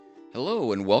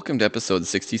Hello, and welcome to episode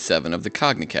 67 of the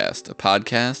Cognicast, a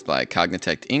podcast by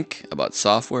Cognitect Inc. about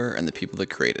software and the people that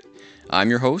create it. I'm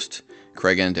your host,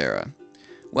 Craig Andera.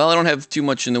 Well, I don't have too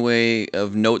much in the way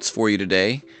of notes for you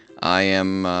today. I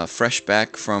am fresh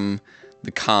back from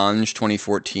the Conj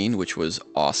 2014, which was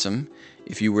awesome.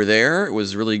 If you were there, it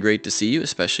was really great to see you,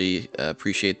 especially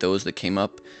appreciate those that came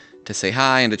up to say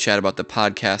hi and to chat about the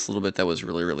podcast a little bit. That was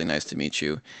really, really nice to meet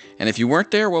you. And if you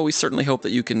weren't there, well, we certainly hope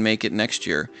that you can make it next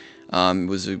year. It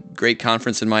was a great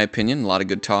conference, in my opinion. A lot of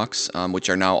good talks, which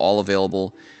are now all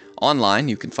available online.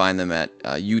 You can find them at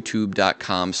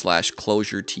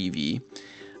youtube.com/closuretv.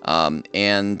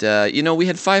 We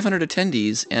had 500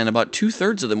 attendees, and about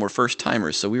 2/3 of them were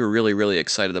first-timers, so we were really, really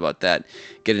excited about that,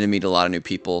 getting to meet a lot of new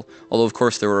people, although, of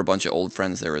course, there were a bunch of old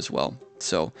friends there as well.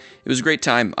 So it was a great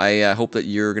time. I hope that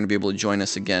you're going to be able to join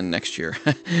us again next year.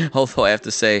 Although I have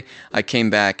to say, I came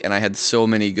back and I had so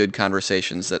many good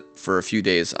conversations that for a few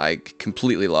days I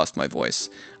completely lost my voice.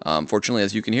 Fortunately,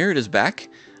 as you can hear, it is back.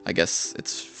 I guess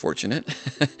it's fortunate.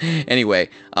 Anyway,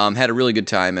 had a really good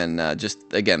time, and just,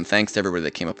 again, thanks to everybody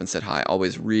that came up and said hi.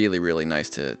 Always really, really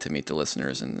nice to meet the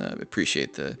listeners, and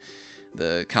appreciate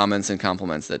the comments and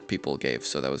compliments that people gave,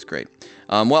 so that was great.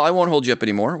 Well, I won't hold you up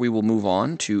anymore. We will move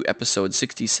on to episode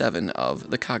 67 of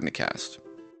the Cognicast.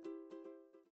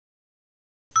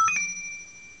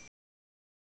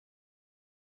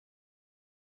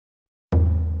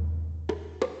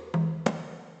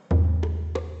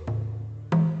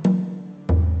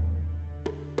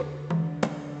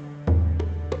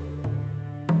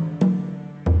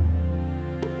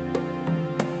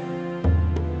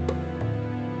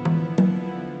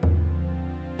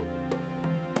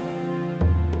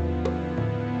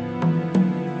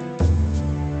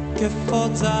 Che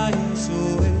forza in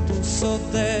su e tu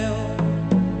sotteo,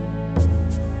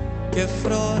 che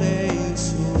flore in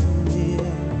su mia,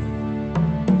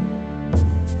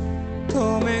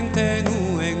 come en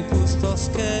tenue en custos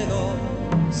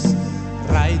queros,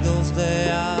 raidos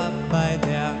de apa y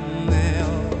de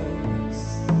aneos,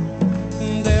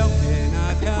 deo que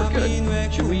na camino e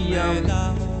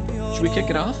Should we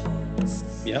kick it off?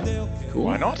 Yeah. Cool.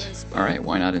 Why not? All right,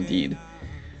 why not indeed.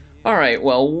 All right,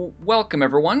 well, welcome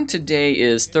everyone. Today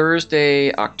is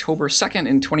Thursday, October 2nd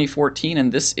in 2014,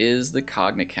 and this is the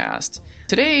Cognicast.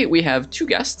 Today we have two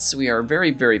guests. We are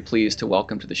very, very pleased to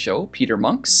welcome to the show Peter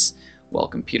Monks.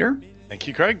 Welcome, Peter. Thank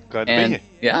you, Craig. Glad to be And here.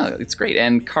 yeah, it's great.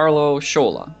 And Carlo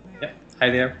Sciola. Yeah.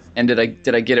 Hi there. And did I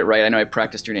get it right? I know I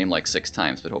practiced your name like 6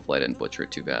 times, but hopefully I didn't butcher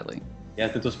it too badly. Yeah,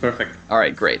 that was perfect. All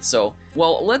right, great. So,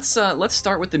 well, let's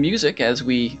start with the music as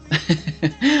we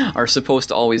are supposed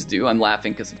to always do. I'm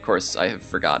laughing because, of course, I have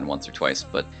forgotten once or twice.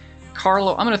 But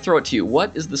Carlo, I'm going to throw it to you.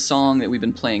 What is the song that we've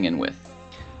been playing in with?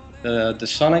 The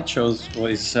song I chose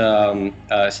was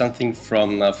something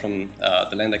from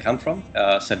the land I come from,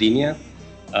 Sardinia,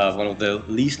 one of the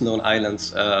least known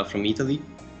islands from Italy,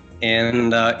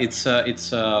 and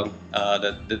the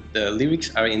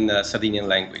lyrics are in the Sardinian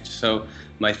language. So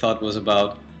my thought was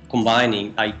about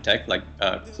combining high tech like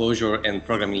Clojure and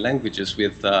programming languages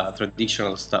with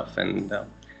traditional stuff, and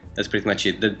that's pretty much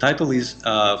it. The title is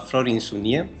Flori in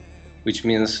Sunia, which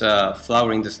means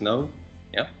flower in the snow.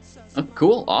 Yeah. Oh,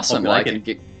 cool, awesome. Hope Well, you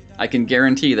like I can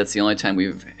guarantee that's the only time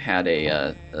we've had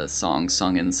a song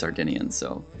sung in Sardinian.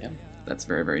 So Yeah. that's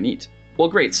very, very neat. Well,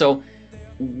 great. So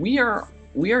we are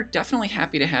definitely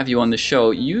happy to have you on the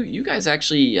show. You guys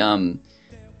actually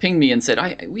pinged me and said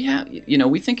we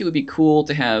think it would be cool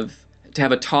to have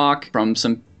a talk from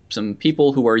some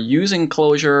people who are using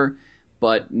Clojure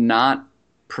but not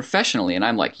professionally. And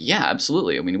I'm like, yeah,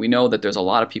 absolutely. I mean, we know that there's a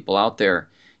lot of people out there.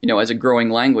 As a growing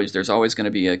language, there's always going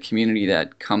to be a community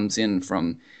that comes in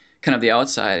from kind of the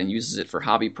outside and uses it for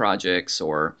hobby projects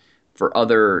or for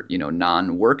other,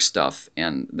 non-work stuff,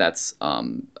 and that's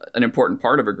an important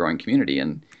part of a growing community.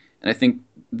 And I think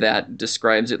that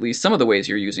describes at least some of the ways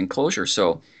you're using Clojure.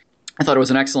 So I thought it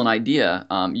was an excellent idea.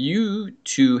 You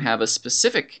to have a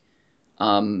specific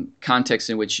context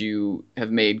in which you have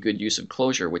made good use of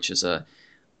Clojure, which is a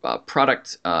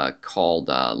product called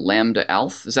Lambda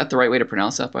Alf. Is that the right way to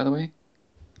pronounce that, by the way?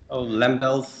 Oh,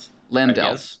 Lambda-Alf. Lambda I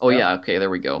Alf. guess. Oh, yeah. Okay, there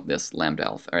we go. This Lambda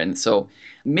Alf. All right, and so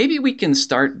maybe we can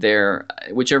start there.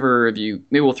 Whichever of you,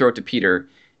 maybe we'll throw it to Peter.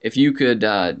 If you could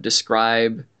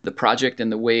describe the project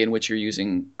and the way in which you're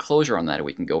using Clojure on that, and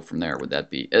we can go from there. Would that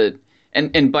be?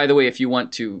 And by the way, if you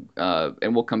want to,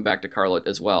 and we'll come back to Carla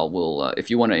as well. We'll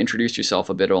if you want to introduce yourself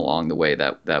a bit along the way,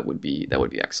 that would be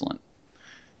excellent.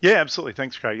 Yeah, absolutely.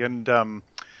 Thanks, Craig. And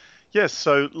yes,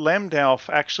 so Lambda-Alf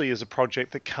actually is a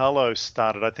project that Carlo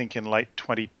started, I think, in late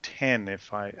 2010,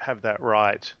 if I have that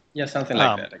right. Yeah, something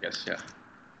like that, I guess. Yeah.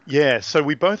 Yeah, so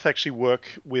we both actually work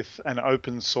with an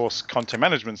open source content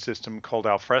management system called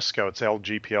Alfresco. It's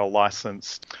LGPL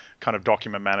licensed kind of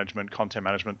document management, content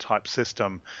management type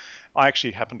system. I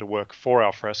actually happen to work for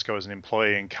Alfresco as an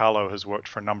employee, and Carlo has worked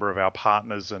for a number of our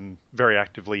partners and very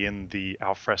actively in the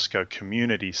Alfresco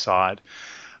community side.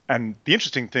 And the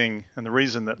interesting thing, and the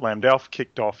reason that LambDALF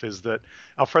kicked off, is that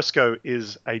Alfresco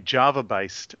is a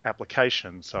Java-based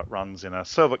application. So it runs in a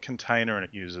servlet container, and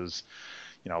it uses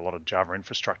a lot of Java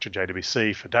infrastructure,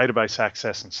 JDBC, for database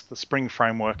access, and the Spring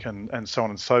framework, and so on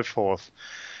and so forth.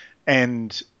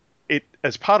 And it,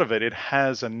 as part of it, it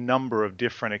has a number of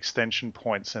different extension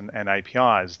points and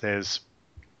APIs. There's,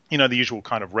 the usual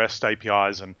kind of REST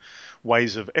APIs and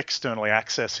ways of externally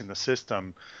accessing the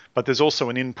system, but there's also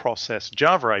an in-process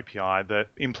Java API that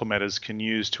implementers can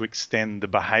use to extend the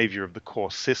behavior of the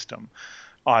core system,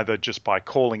 either just by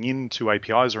calling into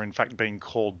APIs or in fact being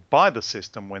called by the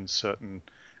system when certain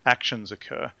actions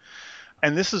occur.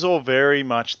 And this is all very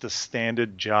much the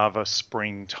standard Java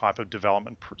Spring type of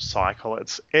development cycle.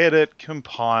 It's edit,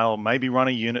 compile, maybe run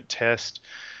a unit test,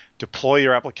 deploy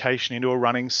your application into a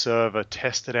running server,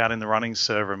 test it out in the running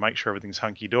server, and make sure everything's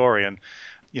hunky-dory. And,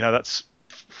 that's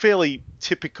fairly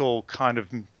typical kind of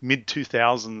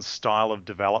mid-2000s style of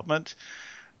development.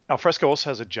 Alfresco also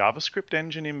has a JavaScript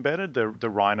engine embedded, the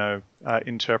Rhino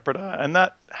interpreter, and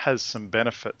that has some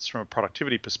benefits from a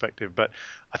productivity perspective. But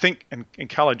I think, and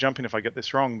Carlo, jump in if I get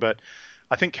this wrong, but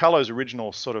I think Carlo's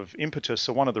original sort of impetus,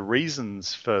 or one of the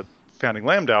reasons for founding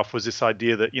LambDALF, was this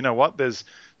idea that, there's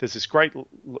this great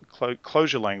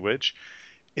Clojure language.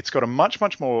 It's got a much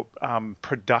more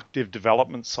productive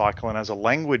development cycle, and as a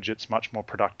language, it's much more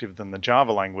productive than the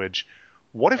Java language.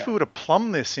 What if we were to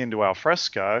plumb this into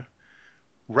Alfresco,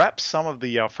 wrap some of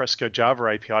the Alfresco Java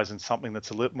APIs in something that's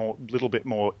a little bit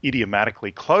more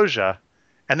idiomatically Clojure,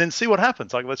 and then see what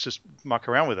happens? Like, let's just muck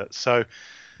around with it. So,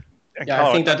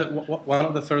 Carlo, I think that one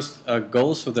of the first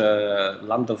goals of the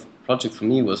LambDALF project for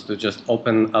me was to just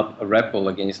open up a REPL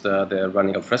against the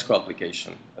running Alfresco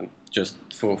application, and just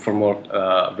for more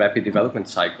rapid development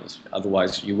cycles.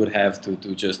 Otherwise, you would have to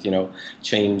just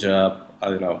change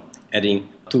adding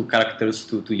 2 characters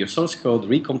to your source code,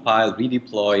 recompile,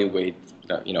 redeploy, wait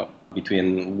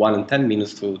between 1 and 10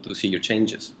 minutes to see your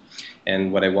changes.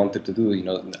 And what I wanted to do,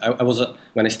 I was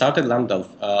when I started LambDALF,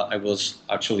 I was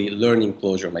actually learning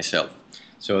Clojure myself.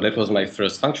 So that was my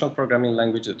first functional programming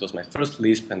language. It was my first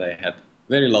Lisp, and I had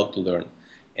very lot to learn.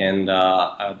 And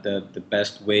the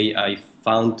best way I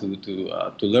found to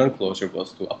learn Clojure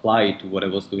was to apply it to what I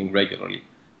was doing regularly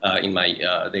in my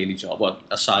daily job, or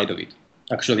aside of it.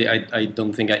 Actually, I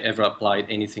don't think I ever applied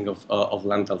anything of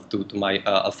LambDALF to my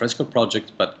Alfresco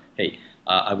project, but hey,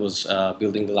 I was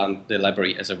building the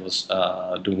library as I was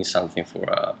doing something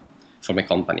for my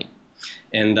company.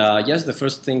 And yes,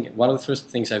 one of the first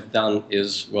things I've done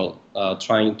is,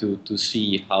 trying to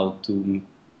see how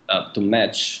to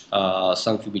match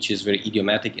something which is very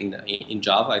idiomatic in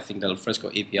Java. I think the Alfresco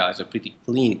APIs are pretty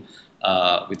clean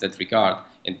with that regard,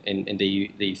 and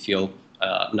they feel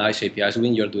nice APIs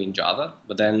when you're doing Java,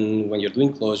 but then when you're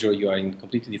doing Clojure, you are in a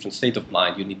completely different state of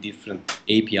mind. You need different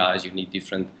APIs, you need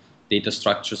different data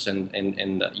structures,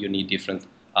 and you need different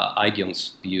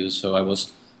idioms to use. So I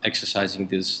was exercising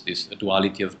this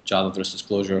duality of Java versus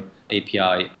Clojure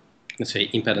API, let's say,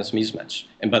 impedance mismatch.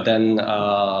 But then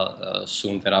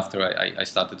soon thereafter, I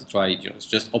started to try,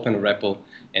 just open a REPL,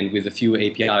 and with a few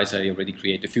APIs, I already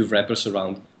created a few wrappers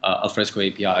around Alfresco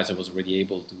APIs. I was already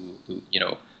able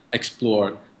to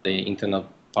explore the internal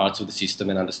parts of the system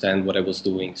and understand what I was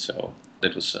doing. So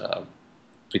that was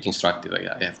pretty instructive,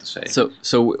 I have to say.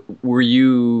 So were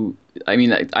you? I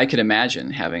mean, I could imagine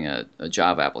having a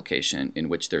Java application in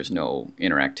which there's no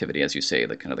interactivity, as you say,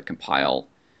 the kind of the compile,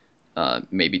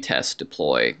 maybe test,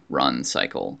 deploy, run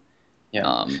cycle.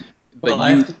 Yeah.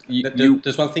 But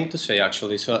there's one thing to say,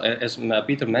 actually. So as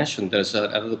Peter mentioned, there's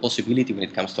another possibility when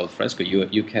it comes to Alfresco.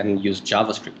 You can use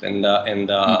JavaScript, and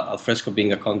Alfresco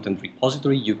being a content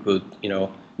repository, you could,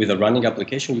 with a running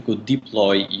application, you could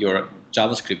deploy your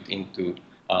JavaScript into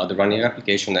the running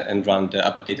application and run the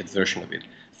updated version of it.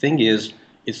 Thing is,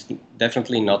 it's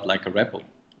definitely not like a REPL.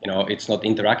 It's not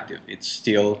interactive. It's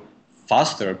still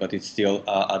faster, but it's still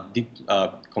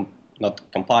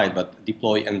not compiled, but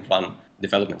deploy and run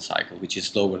development cycle, which is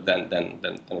slower than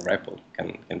a REPL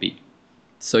can be.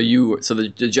 So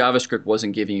the JavaScript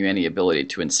wasn't giving you any ability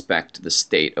to inspect the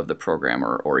state of the program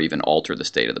or even alter the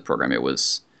state of the program. It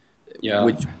was,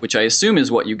 which I assume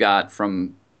is what you got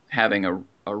from having a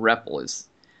REPL, is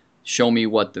show me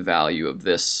what the value of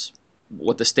this,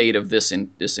 what the state of this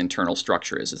internal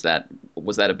structure is.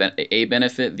 Was that a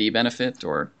benefit, the benefit,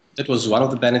 or? That was one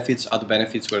of the benefits. Other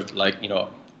benefits were like,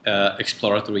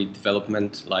 exploratory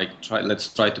development, like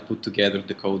let's try to put together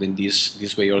the code in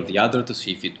this way or the other to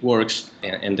see if it works,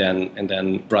 and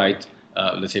then write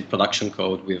let's say production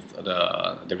code with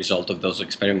the result of those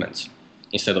experiments,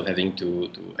 instead of having to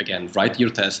again write your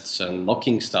tests and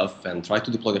mocking stuff and try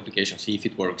to deploy the application, see if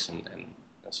it works, and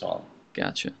so on.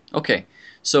 Gotcha. Okay.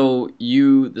 So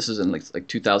this is in like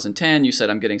 2010, you said,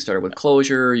 I'm getting started with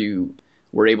Clojure. You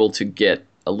were able to get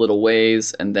a little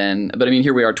ways, but I mean,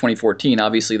 here we are 2014.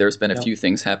 Obviously, there's been a few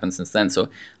things happen since then. So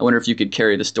I wonder if you could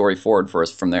carry the story forward for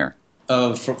us from there.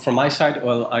 From my side,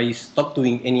 well, I stopped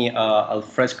doing any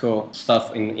alfresco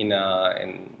stuff in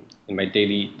my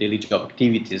daily job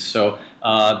activities. So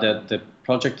the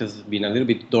project has been a little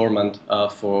bit dormant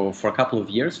for a couple of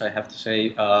years, I have to say,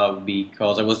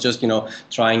 because I was just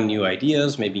trying new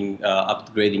ideas, maybe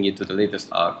upgrading it to the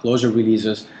latest Clojure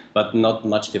releases, but not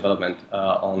much development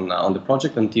on the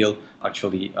project until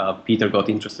actually Peter got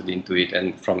interested into it,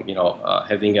 and from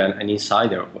having an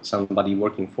insider, somebody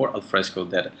working for Alfresco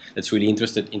that's really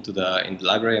interested in the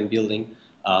library and building.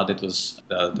 That was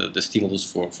the stimulus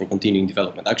for continuing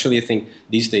development. Actually, I think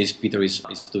these days Peter is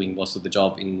doing most of the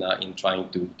job in trying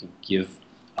to give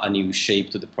a new shape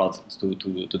to the product,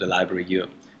 to the library.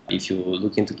 If you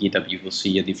look into GitHub, you will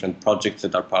see different projects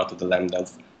that are part of the Lambda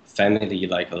family,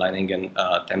 like a Leiningen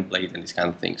template and this kind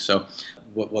of thing. So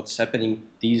what's happening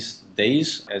these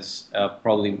days is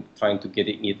probably trying to get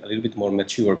it a little bit more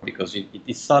mature, because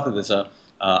it started as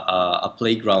a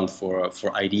playground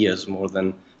for ideas more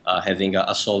than having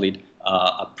a solid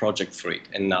a project for it,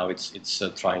 and now it's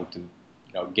trying to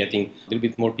getting a little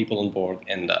bit more people on board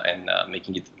and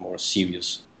making it more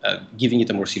serious, giving it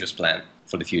a more serious plan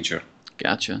for the future.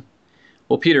 Gotcha.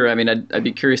 Well, Peter, I mean, I'd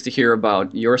be curious to hear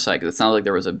about your side, because it sounded like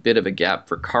there was a bit of a gap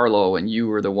for Carlo, and you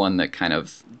were the one that kind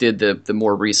of did the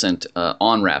more recent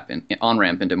on-ramp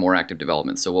into more active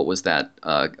development. So what was that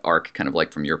arc kind of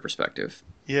like from your perspective?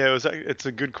 Yeah, it's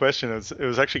a good question. It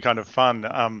was actually kind of fun.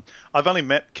 I've only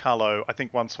met Carlo, I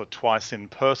think, once or twice in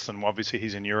person. Obviously,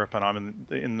 he's in Europe and I'm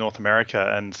in North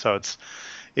America, and so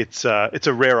it's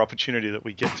a rare opportunity that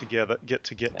we get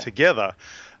together.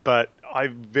 But I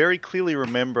very clearly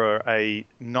remember an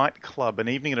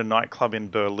evening at a nightclub in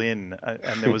Berlin,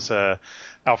 and there was a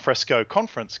Alfresco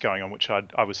conference going on, which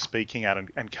I was speaking at,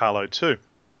 and Carlo too.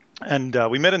 And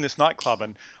we met in this nightclub,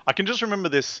 and I can just remember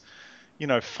this,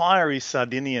 fiery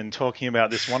Sardinian talking about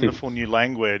this wonderful new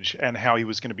language and how he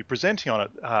was going to be presenting on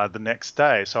it the next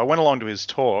day. So I went along to his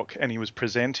talk, and he was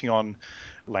presenting on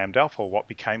LambDALF, or what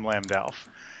became LambDALF.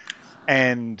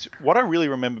 And what I really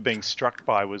remember being struck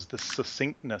by was the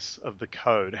succinctness of the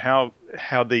code, how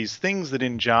these things that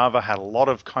in Java had a lot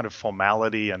of kind of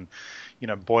formality and,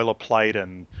 boilerplate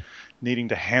and needing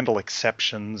to handle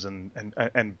exceptions,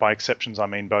 and by exceptions I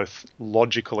mean both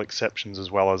logical exceptions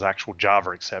as well as actual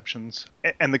Java exceptions,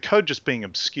 and the code just being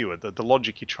obscured, the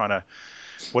logic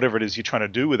whatever it is you're trying to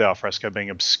do with Alfresco being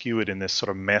obscured in this sort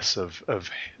of mess of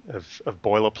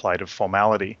boilerplate, of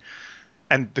formality.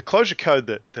 And the Clojure code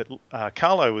that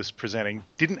Carlo was presenting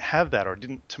didn't have that, or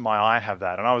didn't, to my eye, have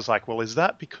that. And I was like, well, is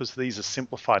that because these are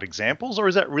simplified examples, or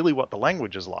is that really what the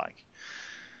language is like?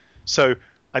 So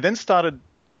I then started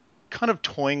kind of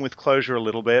toying with Clojure a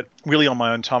little bit, really on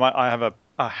my own time. I have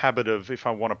a habit of, if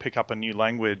I want to pick up a new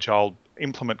language, I'll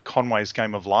implement Conway's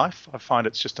Game of Life. I find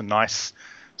it's just a nice,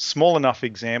 small enough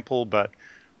example, but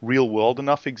real world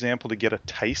enough example to get a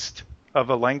taste of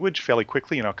a language fairly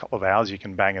quickly. A couple of hours you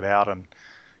can bang it out and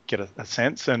get a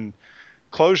sense. And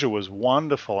Clojure was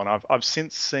wonderful, and I've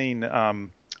since seen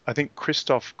I think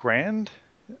Christoph Grand,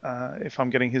 if I'm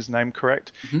getting his name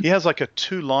correct. Mm-hmm. He has like a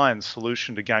 2-line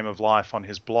solution to Game of Life on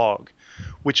his blog,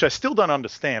 which I still don't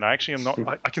understand. I actually am not.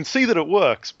 I can see that it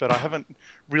works, but I haven't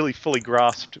really fully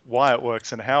grasped why it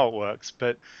works and how it works.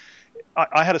 But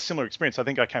I had a similar experience. I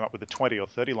think I came up with a 20 or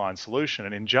 30-line solution,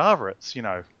 and in Java it's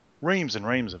reams and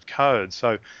reams of code.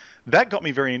 So that got me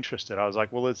very interested. I was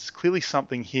like, well, there's clearly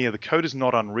something here. The code is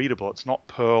not unreadable. It's not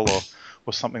Perl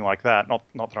or something like that. Not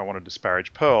that I want to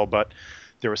disparage Perl, but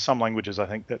there are some languages I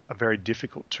think that are very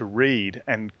difficult to read,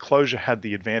 and Clojure had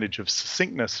the advantage of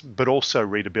succinctness, but also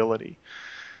readability.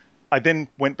 I then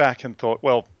went back and thought,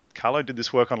 well, Carlo did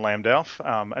this work on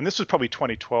LambDALF, and this was probably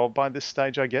 2012 by this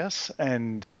stage, I guess.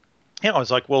 And I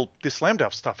was like, well, this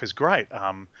LambDALF stuff is great.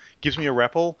 Gives me a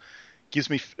REPL, gives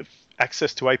me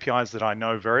access to APIs that I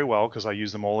know very well because I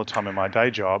use them all the time in my day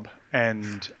job.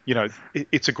 And,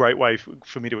 it's a great way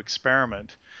for me to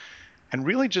experiment. And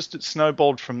really just it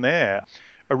snowballed from there.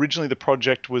 Originally, the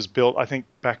project was built, I think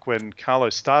back when Carlo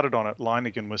started on it,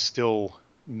 Leiningen was still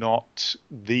not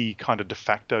the kind of de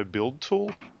facto build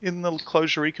tool in the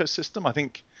Clojure ecosystem. I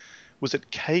think was it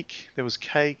Cake? There was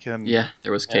Cake and Yeah,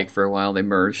 there was Cake for a while. They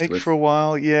merged Cake with. for a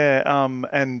while, yeah.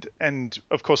 And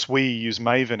of course we use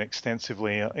Maven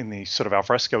extensively in the sort of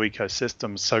Alfresco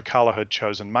ecosystem. So Carlo had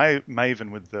chosen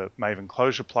Maven with the Maven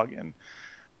Clojure plugin.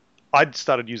 I'd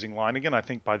started using Leiningen. I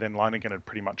think by then Leiningen had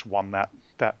pretty much won that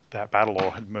battle,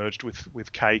 or had merged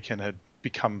with Cake and had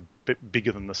become a bit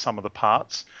bigger than the sum of the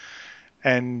parts.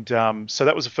 And so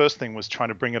that was the first thing, was trying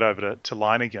to bring it over to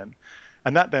Leiningen.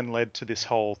 And that then led to this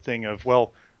whole thing of,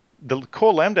 well, the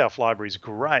core Lambda library is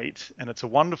great, and it's a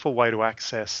wonderful way to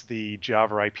access the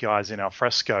Java APIs in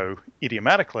Alfresco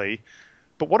idiomatically.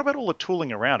 But what about all the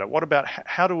tooling around it? What about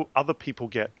how do other people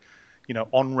get,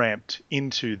 on-ramped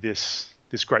into this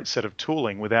great set of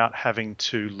tooling without having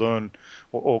to learn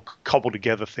or cobble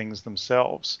together things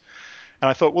themselves? And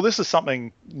I thought, well, this is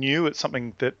something new. It's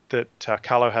something that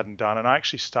Carlo hadn't done, and I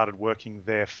actually started working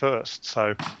there first.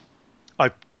 So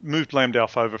I moved Lambda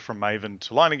over from Maven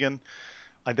to Leiningen.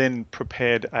 I then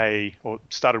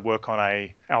started work on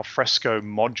a Alfresco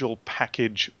module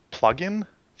package plugin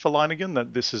for Leiningen.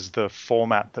 That this is the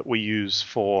format that we use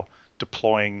for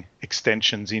deploying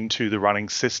extensions into the running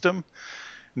system.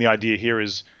 And the idea here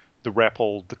is the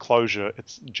REPL, the Clojure,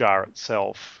 it's jar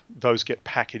itself. Those get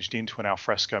packaged into an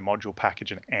Alfresco module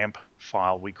package, an AMP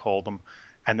file we call them,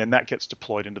 and then that gets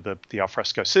deployed into the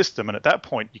Alfresco system. And at that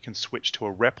point, you can switch to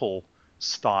a REPL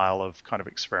style of kind of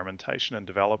experimentation and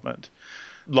development.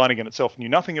 Leiningen itself knew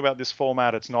nothing about this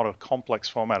format. It's not a complex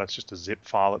format. It's just a zip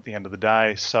file at the end of the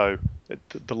day. So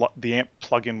the AMP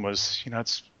plugin was,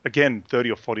 it's again 30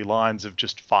 or 40 lines of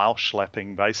just file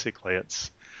schlepping. Basically,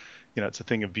 it's a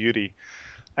thing of beauty.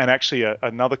 And actually,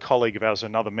 another colleague of ours,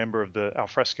 another member of the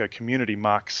Alfresco community,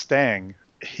 Mark Stang,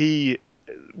 he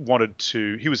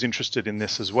was interested in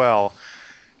this as well,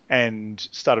 and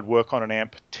started work on an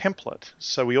AMP template.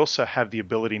 So we also have the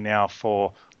ability now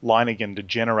for Leiningen to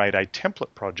generate a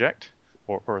template project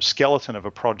or a skeleton of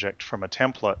a project from a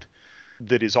template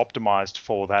that is optimized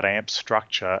for that AMP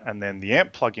structure. And then the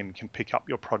AMP plugin can pick up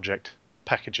your project,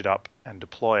 package it up, and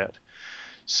deploy it.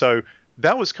 So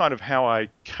that was kind of how I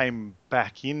came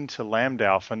back into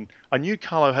Lambda. And I knew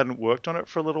Carlo hadn't worked on it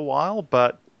for a little while,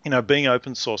 but being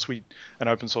open source, an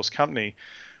open source company,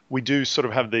 we do sort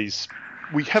of have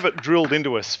we have it drilled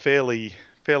into us fairly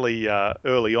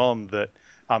early on that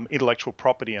intellectual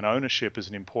property and ownership is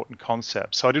an important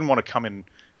concept. So I didn't want to come in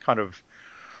kind of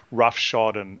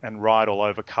roughshod and ride all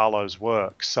over Carlo's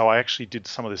work. So I actually did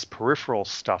some of this peripheral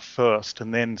stuff first,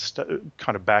 and then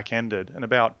kind of back-ended. And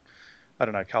about, I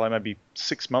don't know, Carlo, maybe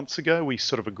 6 months ago, we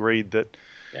sort of agreed that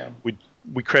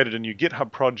we created a new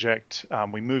GitHub project.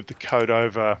 We moved the code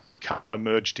over,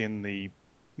 merged in the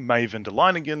Maven to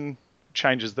Leiningen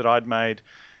changes that I'd made,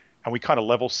 and we kind of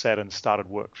level set and started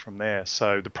work from there.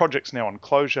 So the project's now on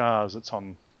Clojure, it's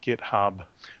on GitHub.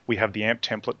 We have the AMP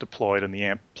template deployed and the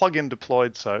AMP plugin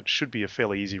deployed, so it should be a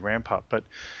fairly easy ramp up. But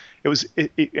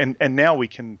and now we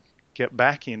can get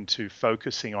back into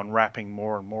focusing on wrapping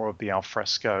more and more of the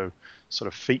Alfresco sort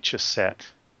of feature set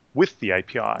with the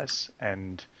APIs,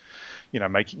 and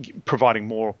providing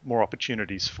more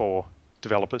opportunities for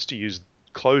developers to use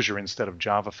Clojure instead of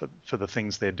Java for the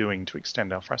things they're doing to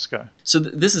extend Alfresco. So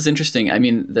this is interesting. I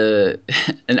mean,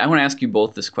 and I want to ask you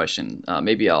both this question.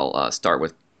 Maybe I'll start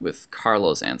with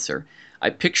Carlo's answer.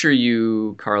 I picture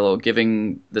you, Carlo,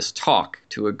 giving this talk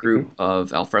to a group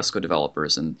of Alfresco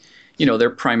developers, and they're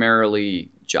primarily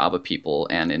Java people.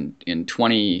 And in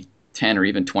 2010 or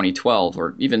even 2012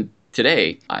 or even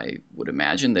today, I would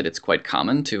imagine that it's quite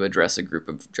common to address a group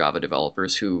of Java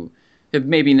developers who have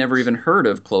maybe never even heard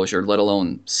of Clojure, let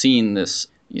alone seen this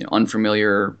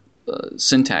unfamiliar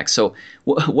syntax. So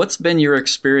what's been your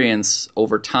experience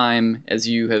over time as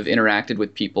you have interacted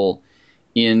with people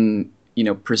in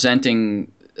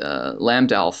presenting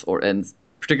Lambda and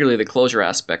particularly the Clojure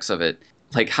aspects of it?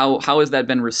 Like how has that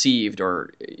been received,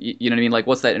 or what I mean? Like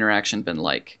what's that interaction been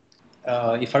like?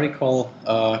 If I recall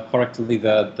correctly,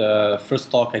 the first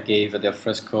talk I gave at the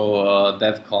Alfresco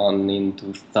DevCon in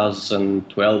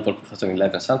 2012 or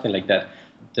 2011, something like that,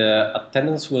 the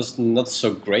attendance was not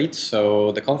so great.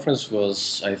 So the conference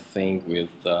was, I think,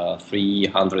 with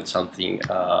 300-something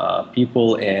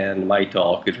people, and my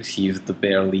talk received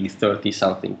barely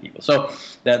 30-something people. So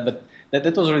that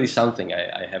was really something,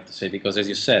 I have to say, because as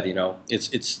you said,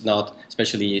 it's not,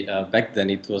 especially back then,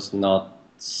 it was not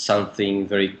something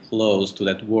very close to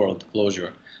that word,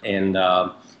 Clojure. And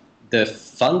the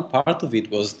fun part of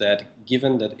it was that,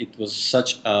 given that it was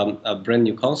such a brand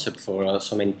new concept for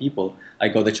so many people, I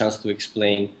got the chance to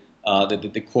explain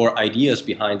the core ideas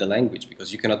behind the language,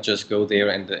 because you cannot just go there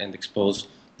and expose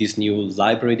this new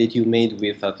library that you made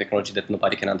with a technology that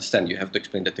nobody can understand. You have to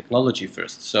explain the technology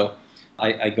first. So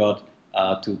I got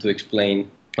to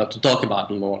explain, to talk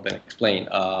about more than explain,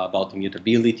 about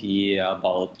immutability,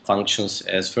 about functions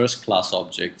as first-class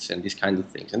objects, and these kind of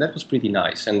things. And that was pretty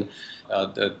nice. And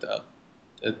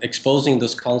exposing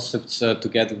those concepts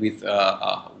together with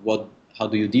how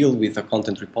do you deal with a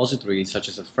content repository such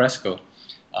as Fresco,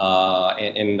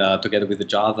 and together with the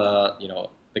Java,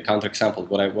 the counterexample.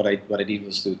 What I did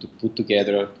was to put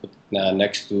together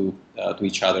next to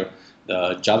each other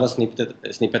the Java snippet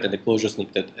and the Clojure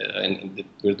snippet, and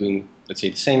we're doing, let's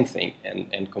say, the same thing,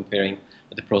 and comparing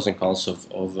the pros and cons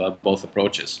of both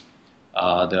approaches.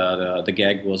 The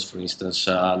gag was, for instance,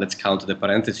 let's count the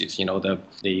parentheses.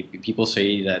 The people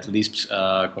say that Lisps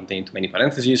contain too many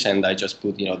parentheses, and I just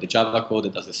put the Java code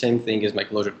that does the same thing as my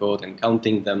Clojure code, and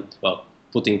counting them,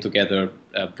 putting together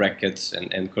brackets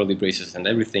and curly braces and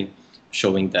everything,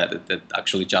 showing that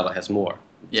actually Java has more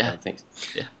things.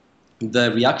 Yeah.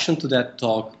 The reaction to that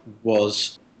talk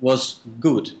was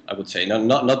good, I would say.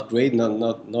 Not great,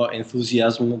 not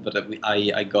enthusiasm, but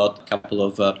I got a couple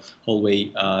of hallway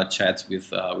chats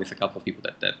with a couple of people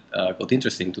that got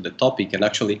interested into the topic, and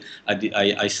actually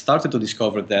I started to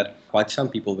discover that quite some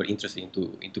people were interested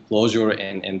into Clojure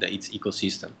and its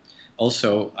ecosystem.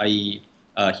 Also,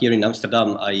 here in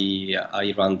Amsterdam,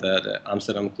 I run the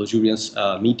Amsterdam Clojurians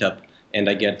meetup. And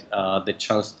I got the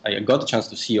chance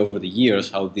to see over the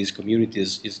years how these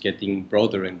communities is getting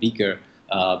broader and bigger,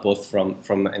 both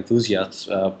from enthusiasts'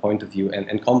 point of view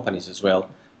and companies as well.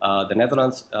 The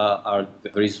Netherlands are a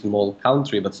very small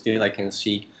country, but still I can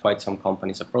see quite some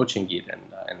companies approaching it,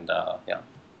 and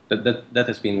that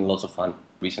has been lots of fun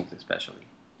recently, especially.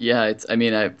 Yeah,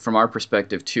 from our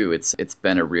perspective too, it's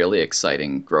been a really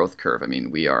exciting growth curve. I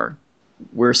mean,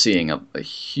 we're seeing a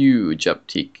huge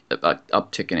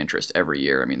uptick in interest every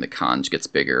year. I mean, the conj gets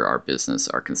bigger. Our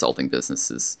consulting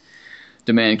business's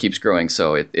demand keeps growing.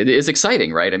 So it is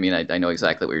exciting, right? I mean, I know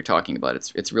exactly what you're talking about.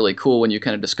 It's really cool when you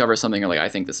kind of discover something, you're like, I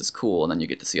think this is cool, and then you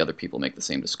get to see other people make the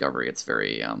same discovery. It's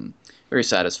very, very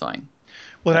satisfying.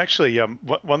 Well, actually,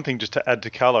 one thing just to add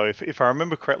to Carlo, if I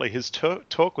remember correctly, his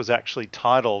talk was actually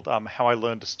titled "How I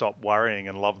Learned to Stop Worrying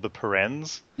and Love the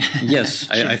Parens." Yes,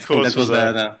 I think that was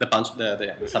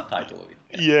the subtitle of it.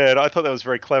 Yeah, and I thought that was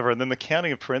very clever. And then the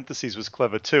counting of parentheses was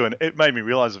clever too. And it made me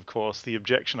realize, of course, the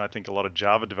objection I think a lot of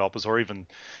Java developers, or even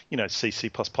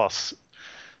C++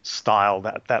 style,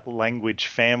 that language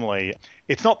family,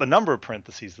 it's not the number of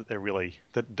parentheses that they're really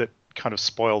that kind of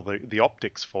spoil the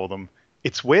optics for them.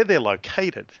 It's where they're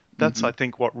located. That's, I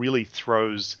think, what really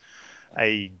throws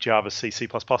a Java C++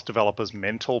 developer's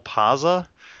mental parser,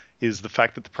 is the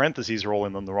fact that the parentheses are all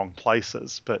in the wrong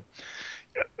places. But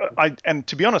and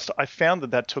to be honest, I found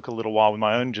that took a little while with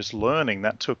my own just learning.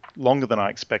 That took longer than I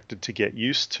expected to get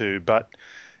used to. But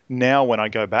now when I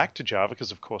go back to Java,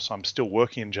 because of course I'm still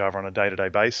working in Java on a day-to-day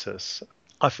basis,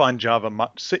 I find Java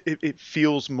it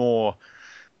feels more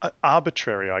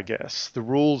arbitrary, I guess. The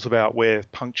rules about where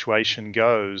punctuation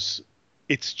goes,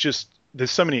 it's just, there's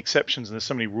so many exceptions and there's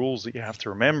so many rules that you have to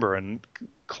remember, and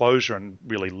Clojure and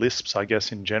really Lisps, I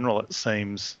guess, in general, it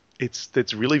seems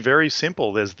it's really very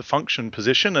simple. There's the function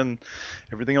position and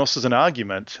everything else is an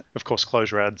argument. Of course,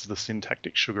 Clojure adds the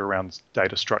syntactic sugar around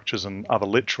data structures and other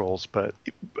literals, but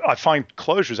I find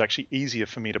Clojure is actually easier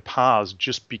for me to parse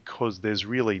just because there's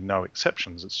really no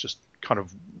exceptions. It's just kind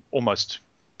of almost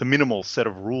the minimal set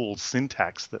of rules,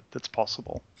 syntax that's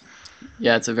possible.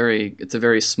 Yeah, it's a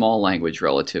very small language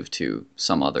relative to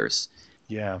some others.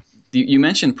 Yeah. You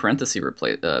mentioned parenthesis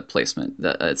placement.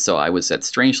 So I was at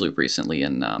Strange Loop recently,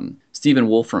 and Stephen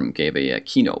Wolfram gave a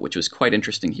keynote, which was quite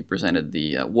interesting. He presented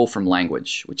the Wolfram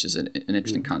language, which is an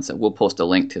interesting concept. We'll post a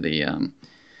link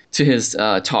to his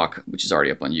talk, which is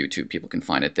already up on YouTube. People can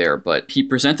find it there. But he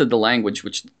presented the language,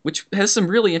 which has some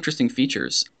really interesting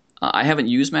features. I haven't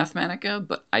used Mathematica,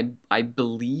 but I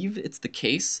believe it's the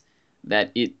case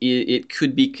that it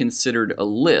could be considered a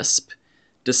Lisp,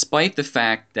 despite the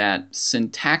fact that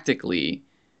syntactically,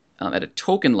 at a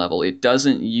token level, it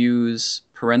doesn't use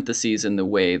parentheses in the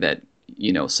way that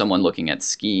someone looking at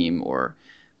Scheme or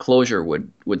Clojure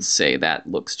would say that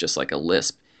looks just like a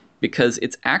Lisp, because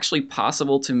it's actually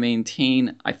possible to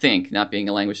maintain. I think, not being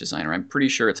a language designer, I'm pretty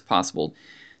sure it's possible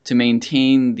to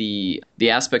maintain the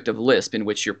aspect of Lisp in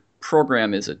which your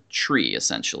program is a tree,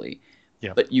 essentially.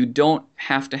 Yeah. But you don't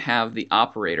have to have the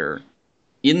operator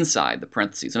inside the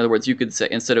parentheses. In other words, you could say,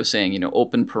 instead of saying,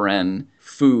 open paren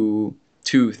foo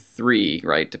 2, 3,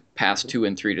 right, to pass 2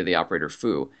 and 3 to the operator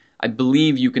foo, I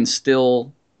believe you can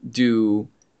still do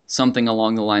something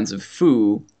along the lines of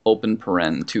foo open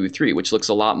paren 2, 3, which looks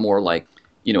a lot more like,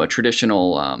 a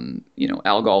traditional,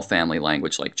 Algol family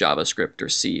language like JavaScript or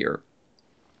C or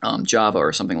Java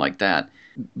or something like that.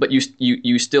 but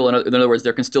you still, in other words,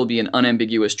 there can still be an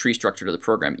unambiguous tree structure to the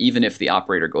program, even if the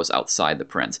operator goes outside the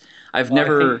parens. I've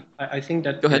never. I think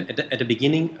that Go ahead. at the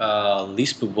beginning,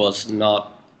 Lisp was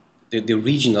not the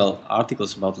original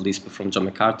articles about Lisp from John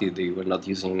McCarthy. They were not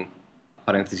using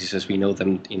parentheses as we know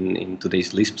them in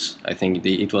today's Lisps. I think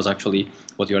it was actually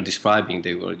what you are describing.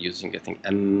 They were using, I think,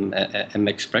 M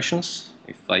expressions,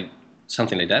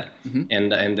 something like that,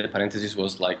 and the parenthesis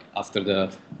was like after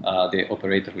the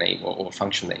operator name or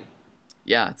function name.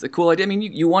 Yeah, it's a cool idea. I mean,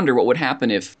 you wonder what would happen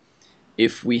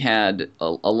if we had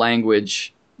a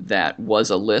language that was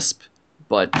a Lisp,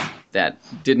 but that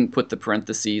didn't put the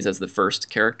parentheses as the first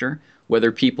character,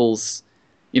 whether people's,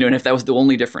 and if that was the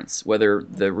only difference, whether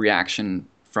the reaction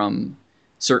from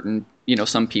certain,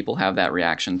 some people have that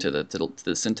reaction to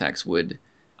the syntax would.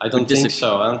 I don't think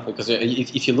so, because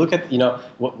if you look at,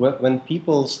 when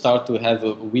people start to have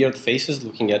weird faces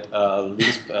looking at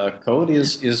Lisp code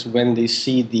is when they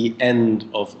see the end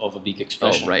of a big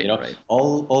expression. Oh, right, right.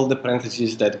 All the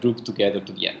parentheses that group together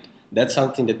to the end. That's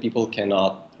something that people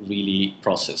cannot really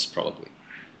process, probably.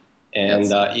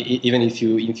 And even if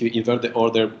you invert the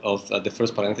order of the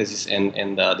first parenthesis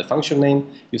and the function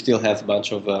name, you still have a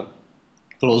bunch of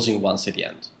closing ones at the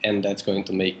end, and that's going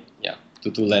to make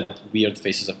to let weird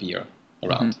faces appear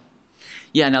around.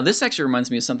 Yeah, now this actually reminds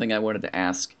me of something I wanted to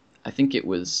ask. I think it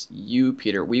was you,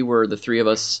 Peter. We were the three of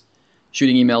us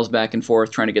shooting emails back and forth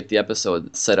trying to get the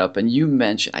episode set up, and you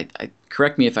mentioned, I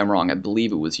correct me if I'm wrong, I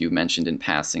believe it was you mentioned in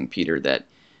passing, Peter, that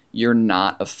you're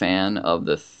not a fan of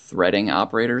the threading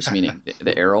operators, meaning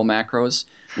the arrow macros,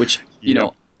 which,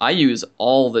 I use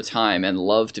all the time and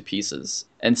love to pieces.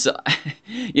 And so,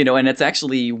 and it's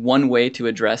actually one way to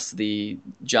address the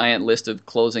giant list of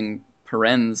closing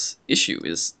parens issue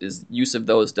is use of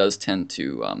those does tend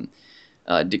to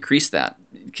decrease that.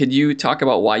 Could you talk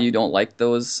about why you don't like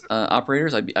those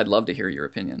operators? I'd love to hear your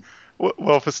opinion.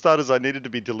 Well, for starters, I needed to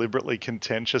be deliberately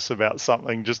contentious about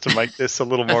something just to make this a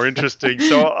little more interesting.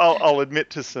 So I'll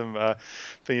admit to some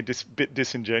being a bit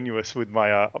disingenuous with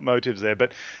my motives there.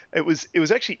 But it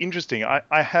was actually interesting.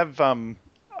 I have,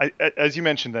 as you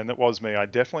mentioned then, that was me. I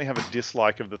definitely have a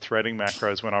dislike of the threading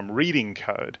macros when I'm reading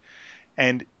code.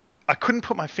 And I couldn't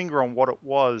put my finger on what it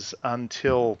was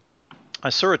until I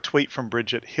saw a tweet from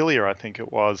Bridget Hillier, I think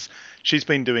it was. She's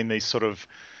been doing these sort of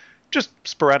just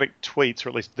sporadic tweets, or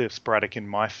at least they're sporadic in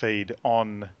my feed,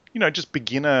 on just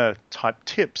beginner type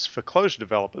tips for Clojure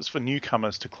developers, for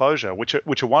newcomers to Clojure,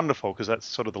 which are wonderful because that's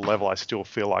sort of the level I still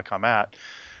feel like I'm at.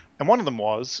 And one of them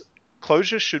was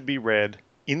Clojure should be read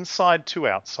inside to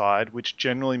outside, which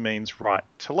generally means right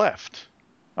to left.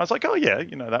 I was like, oh yeah,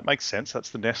 that makes sense. That's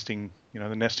the nesting,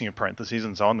 the nesting of parentheses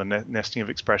and so on, the nesting of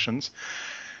expressions.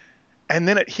 And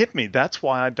then it hit me. That's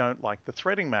why I don't like the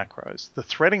threading macros. The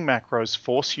threading macros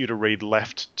force you to read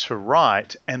left to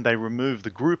right, and they remove the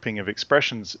grouping of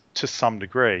expressions to some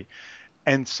degree.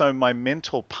 And so my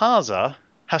mental parser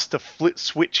has to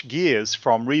switch gears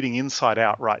from reading inside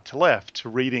out, right to left, to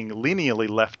reading linearly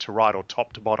left to right or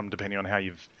top to bottom, depending on how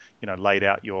you've laid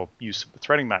out your use of the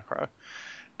threading macro.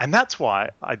 And that's why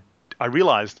I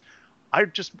realized I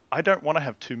don't want to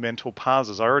have two mental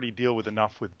parsers. I already deal with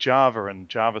enough with Java and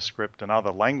JavaScript and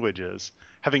other languages.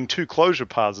 Having two Clojure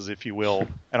parsers, if you will,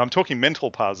 and I'm talking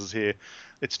mental parsers here,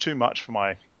 it's too much for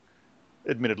my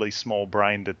admittedly small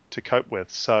brain to cope with.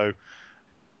 So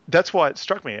that's why it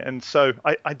struck me. And so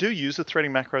I do use the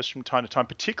threading macros from time to time,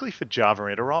 particularly for Java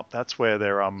interop. That's where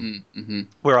they're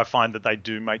where I find that they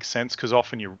do make sense, because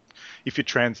often if you're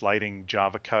translating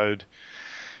Java code,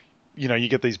 you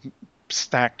get these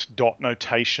stacked dot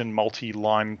notation,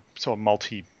 multi-line, sort of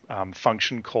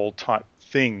multi-function call type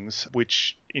things,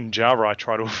 which in Java I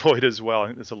try to avoid as well. I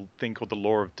think there's a thing called the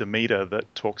law of Demeter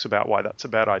that talks about why that's a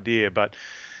bad idea. But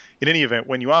in any event,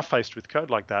 when you are faced with code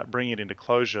like that, bringing it into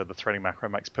Clojure, the threading macro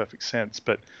makes perfect sense.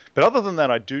 But other than that,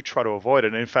 I do try to avoid it.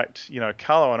 And in fact,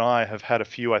 Carlo and I have had a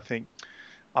few, I think,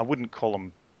 I wouldn't call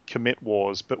them commit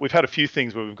wars, but we've had a few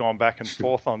things where we've gone back and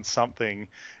forth on something,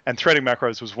 and threading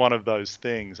macros was one of those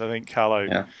things. I think,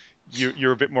 Carlo,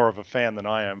 you're a bit more of a fan than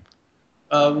I am.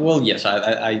 Well, yes,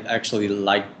 I actually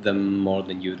like them more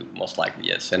than you do, most likely,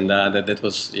 yes. And that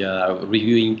was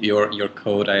reviewing your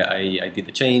code. I did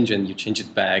the change, and you changed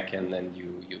it back, and then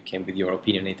you came with your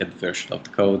opinionated version of the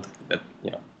code that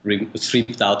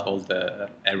stripped out all the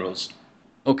errors.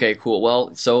 Okay, cool.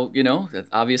 Well, so,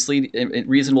 obviously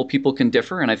reasonable people can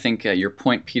differ, and I think your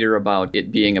point, Peter, about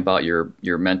it being about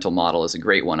your mental model is a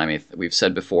great one. I mean, we've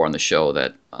said before on the show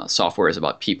that software is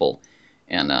about people,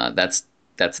 and that's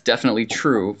that's definitely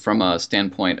true from a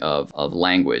standpoint of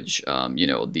language.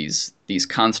 These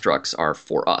constructs are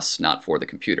for us, not for the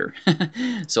computer.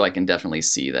 So I can definitely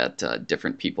see that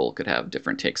different people could have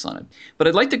different takes on it. But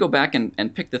I'd like to go back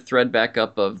and pick the thread back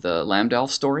up of the Lambdalf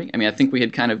story. I mean, I think we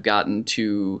had kind of gotten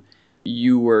to,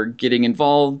 you were getting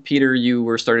involved, Peter, you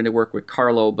were starting to work with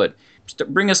Carlo, but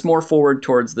bring us more forward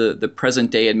towards the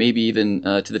present day and maybe even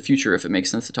to the future, if it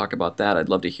makes sense to talk about that. I'd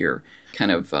love to hear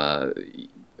kind of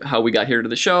how we got here to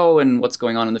the show and what's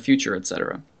going on in the future,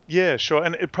 etc. Yeah, sure.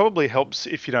 And it probably helps,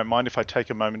 if you don't mind, if I take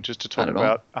a moment just to talk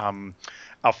about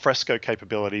Alfresco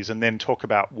capabilities and then talk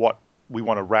about what we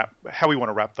want to wrap, how we want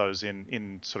to wrap those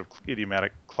in sort of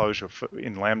idiomatic closure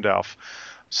in Lambdalf.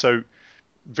 So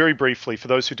very briefly, for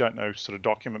those who don't know sort of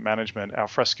document management,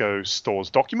 Alfresco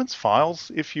stores documents,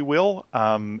 files, if you will,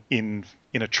 in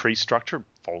a tree structure,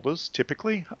 folders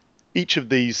typically. Each of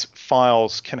these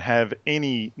files can have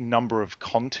any number of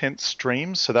content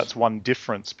streams. So that's one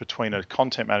difference between a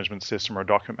content management system or a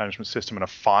document management system and a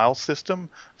file system.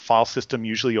 File system,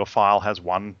 usually your file has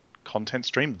one content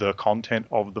stream, the content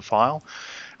of the file.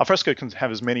 Alfresco can have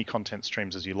as many content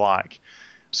streams as you like.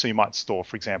 So you might store,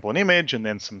 for example, an image and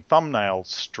then some thumbnail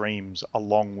streams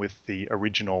along with the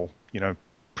original,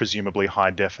 presumably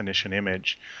high definition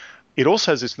image. It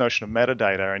also has this notion of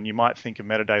metadata, and you might think of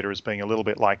metadata as being a little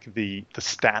bit like the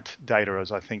stat data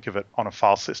as I think of it on a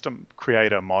file system: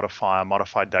 creator, modifier,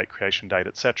 modified date, creation date,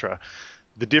 etc.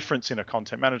 The difference in a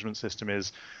content management system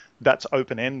is that's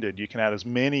open-ended. You can add as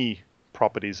many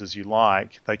properties as you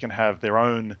like. They can have their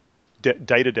own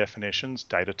data definitions,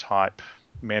 data type,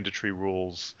 mandatory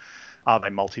rules. Are they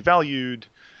multi-valued?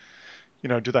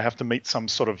 Do they have to meet some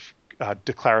sort of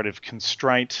declarative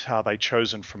constraint? Are they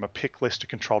chosen from a pick list, a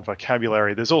controlled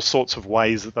vocabulary? There's all sorts of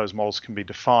ways that those models can be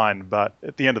defined, but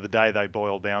at the end of the day, they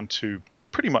boil down to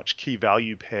pretty much key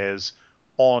value pairs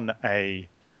on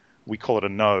we call it a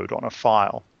node, on a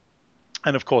file.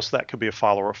 And of course, that could be a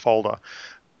file or a folder.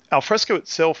 Alfresco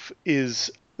itself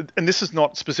is, and this is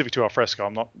not specific to Alfresco,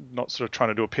 I'm not sort of trying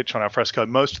to do a pitch on Alfresco.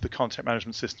 Most of the content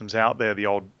management systems out there, the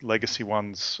old legacy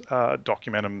ones,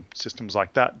 Documentum systems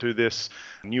like that do this.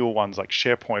 Newer ones like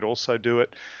SharePoint also do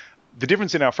it. The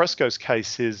difference in Alfresco's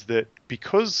case is that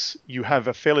because you have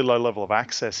a fairly low level of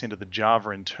access into the Java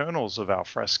internals of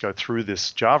Alfresco through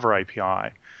this Java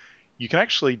API, you can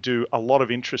actually do a lot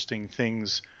of interesting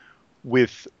things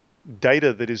with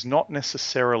data that is not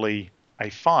necessarily a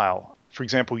file. For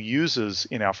example, users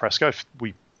in Alfresco, if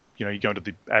you go into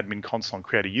the admin console and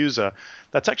create a user,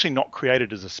 that's actually not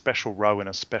created as a special row in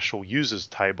a special users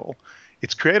table.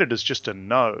 It's created as just a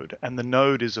node, and the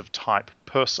node is of type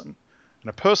person. And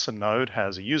a person node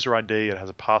has a user ID, it has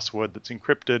a password that's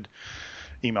encrypted,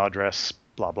 email address,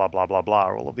 blah, blah, blah, blah,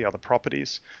 blah, all of the other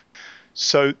properties.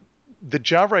 So the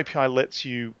Java API lets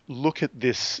you look at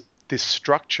this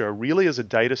structure really as a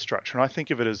data structure. And I think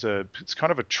of it as it's kind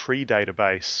of a tree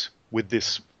database with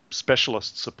this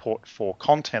specialist support for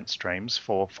content streams,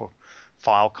 for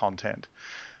file content.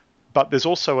 But there's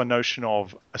also a notion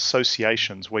of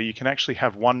associations where you can actually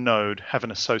have one node have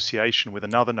an association with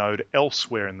another node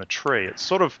elsewhere in the tree. It's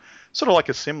sort of like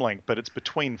a symlink, but it's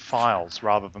between files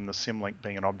rather than the symlink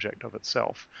being an object of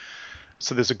itself.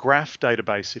 So there's a graph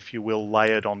database, if you will,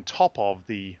 layered on top of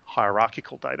the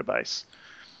hierarchical database.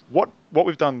 What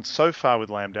we've done so far with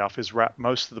Lambdalf is wrap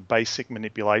most of the basic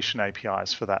manipulation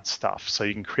APIs for that stuff. So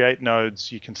you can create nodes,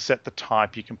 you can set the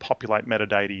type, you can populate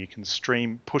metadata, you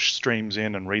can push streams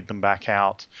in and read them back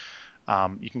out.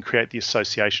 You can create the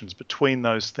associations between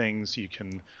those things. You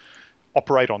can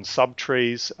operate on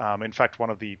subtrees. In fact, one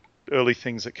of the early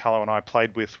things that Carlo and I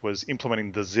played with was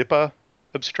implementing the zipper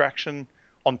abstraction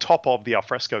on top of the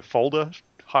Alfresco folder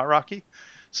hierarchy.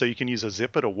 So you can use a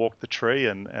zipper to walk the tree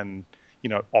and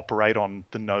operate on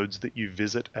the nodes that you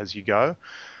visit as you go.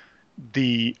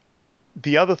 The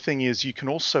other thing is you can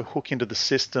also hook into the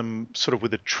system sort of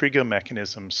with a trigger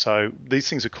mechanism. So these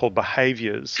things are called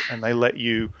behaviors, and they let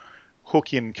you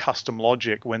hook in custom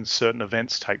logic when certain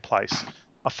events take place.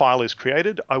 A file is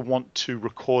created, I want to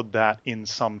record that in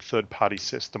some third-party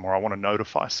system, or I want to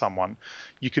notify someone.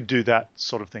 You could do that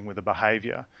sort of thing with a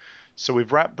behavior. So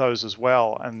we've wrapped those as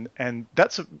well, and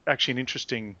that's actually an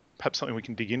interesting, perhaps something we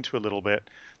can dig into a little bit.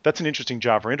 That's an interesting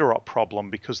Java interop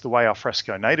problem, because the way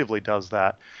Alfresco natively does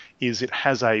that is it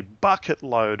has a bucket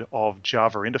load of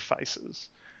Java interfaces.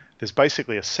 There's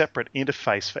basically a separate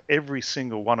interface for every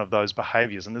single one of those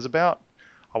behaviors, and there's about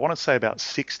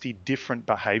 60 different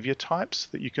behavior types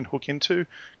that you can hook into: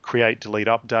 create, delete,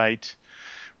 update,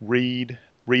 read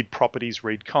properties,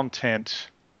 read content,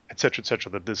 etc.,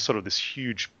 etc. There's sort of this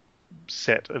huge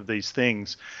set of these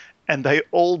things, and they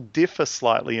all differ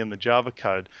slightly in the Java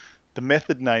code. the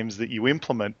method names that you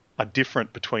implement are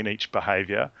different between each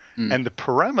behavior, and the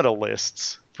parameter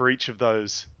lists for each of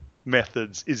those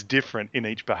methods is different in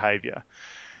each behavior.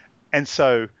 And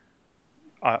so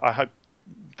I hope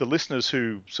the listeners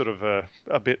who sort of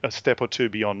a step or two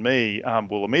beyond me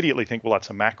will immediately think, well, that's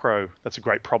a macro. That's a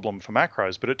great problem for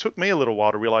macros. But it took me a little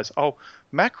while to realize, oh,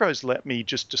 macros let me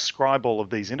just describe all of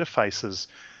these interfaces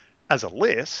as a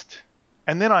list.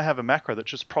 And then I have a macro that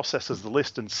just processes the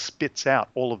list and spits out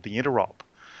all of the interop.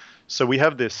 So we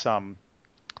have this,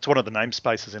 it's one of the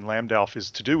namespaces in LambDALF is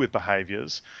to do with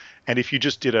behaviors. And if you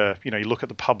just did you look at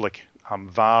the public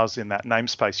vars in that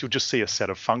namespace, you'll just see a set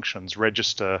of functions,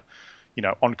 register,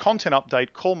 on content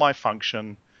update, call my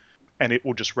function, and it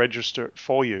will just register it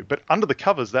for you. But under the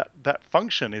covers, that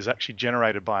function is actually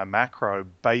generated by a macro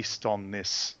based on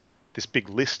this big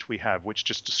list we have, which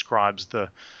just describes the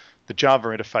Java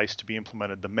interface to be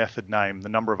implemented, the method name, the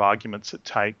number of arguments it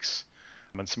takes,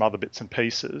 and some other bits and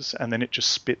pieces. And then it just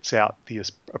spits out the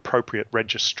appropriate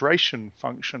registration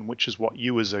function, which is what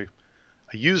you as a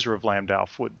user of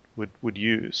LambDALF would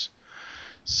use.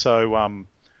 So,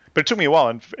 but it took me a while.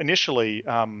 And initially,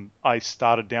 I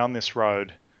started down this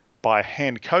road by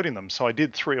hand coding them. So I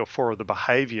did 3 or 4 of the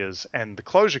behaviors, and the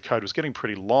closure code was getting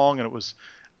pretty long, and it was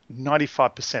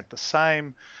 95% the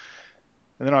same.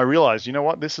 And then I realized, you know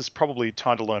what, this is probably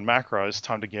time to learn macros,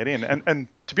 time to get in. And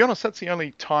to be honest, that's the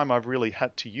only time I've really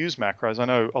had to use macros. I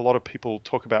know a lot of people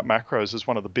talk about macros as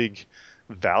one of the big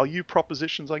value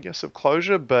propositions, I guess, of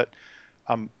Clojure. But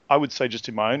I would say just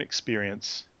in my own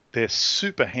experience, they're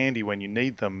super handy when you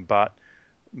need them, but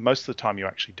most of the time you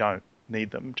actually don't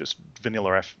need them. Just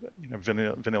vanilla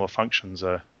functions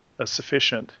are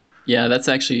sufficient. Yeah, that's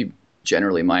actually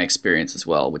generally my experience as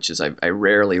well, which is I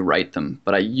rarely write them,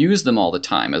 but I use them all the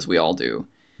time, as we all do.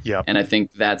 Yeah. And I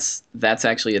think that's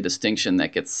actually a distinction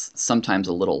that gets sometimes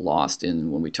a little lost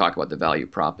in when we talk about the value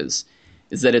prop is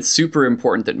that it's super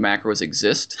important that macros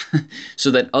exist so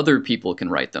that other people can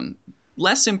write them.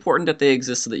 Less important that they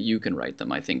exist so that you can write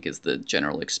them, I think, is the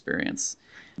general experience.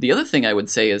 The other thing I would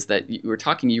say is that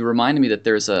you reminded me that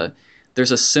there's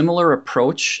a similar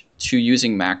approach to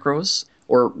using macros,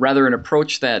 or rather an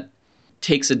approach that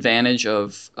takes advantage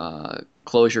of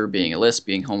Clojure being a list,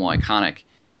 being homoiconic,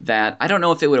 that I don't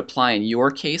know if it would apply in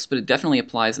your case, but it definitely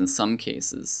applies in some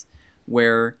cases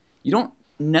where you don't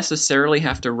necessarily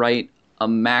have to write a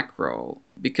macro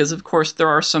because, of course, there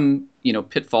are some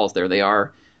pitfalls there. They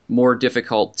are more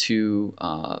difficult to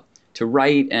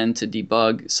write and to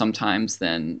debug sometimes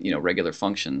than regular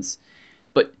functions.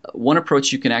 But one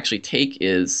approach you can actually take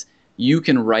is you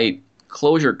can write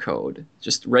Clojure code,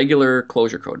 just regular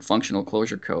Clojure code, functional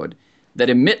Clojure code, that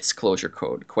emits Clojure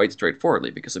code quite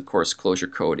straightforwardly because, of course,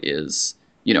 Clojure code is,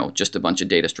 just a bunch of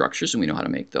data structures, and we know how to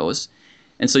make those.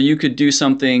 And so you could do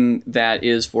something that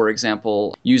is, for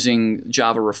example, using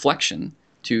Java reflection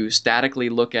to statically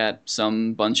look at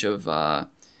some bunch of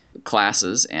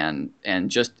classes and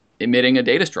just emitting a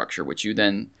data structure, which you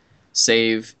then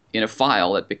save in a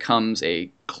file that becomes a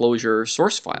Clojure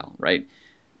source file, right?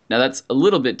 Now, that's a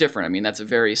little bit different. I mean, that's a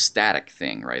very static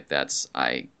thing, right?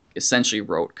 I essentially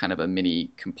wrote kind of a mini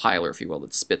compiler, if you will,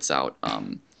 that spits out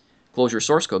Clojure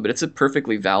source code. But it's a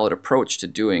perfectly valid approach to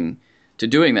doing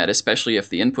that, especially if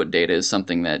the input data is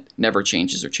something that never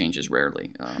changes or changes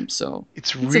rarely. So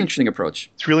it's an interesting approach.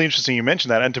 It's really interesting you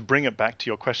mentioned that. And to bring it back to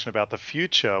your question about the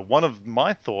future, one of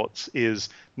my thoughts is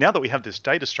now that we have this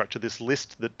data structure, this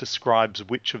list that describes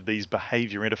which of these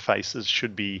behavior interfaces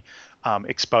should be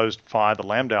exposed via the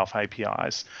LambDALF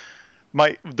APIs,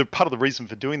 the part of the reason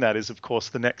for doing that is, of course,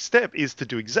 the next step is to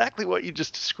do exactly what you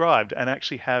just described and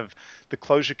actually have the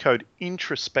Clojure code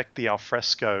introspect the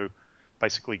Alfresco,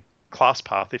 basically class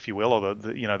path, if you will, or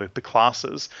the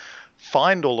classes,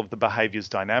 find all of the behaviors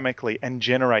dynamically and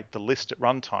generate the list at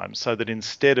runtime, so that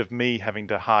instead of me having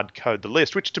to hard code the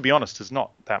list, which to be honest is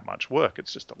not that much work,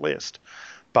 it's just a list,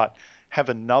 but have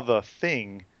another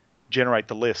thing generate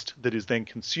the list that is then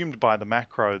consumed by the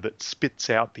macro that spits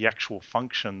out the actual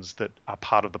functions that are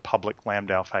part of the public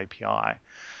LambDALF API.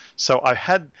 So I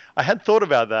had thought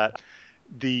about that.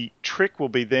 The trick will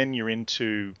be then you're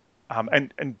into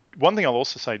and one thing I'll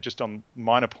also say, just on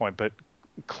minor point, but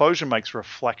Clojure makes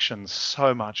reflection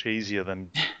so much easier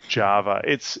than Java.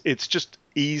 It's just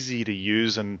easy to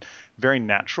use and very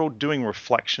natural. Doing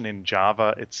reflection in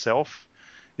Java itself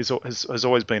has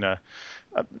always been a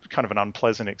kind of an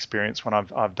unpleasant experience when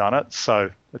I've done it.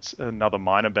 So it's another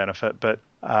minor benefit. But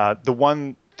the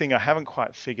one thing I haven't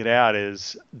quite figured out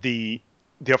is the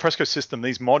Alfresco system,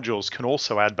 these modules can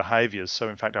also add behaviors. So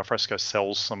in fact, Alfresco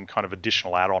sells some kind of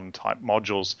additional add-on type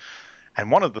modules.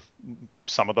 And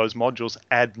some of those modules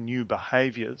add new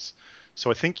behaviors. So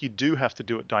I think you do have to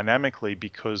do it dynamically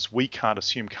because we can't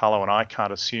assume, Carlo and I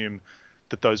can't assume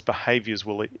that those behaviors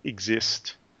will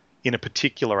exist in a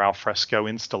particular alfresco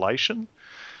installation.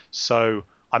 So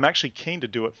I'm actually keen to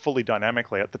do it fully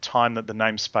dynamically at the time that the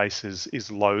namespace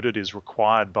is loaded, is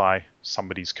required by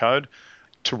somebody's code,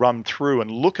 to run through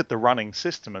and look at the running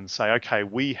system and say, okay,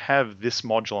 we have this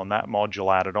module and that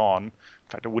module added on. In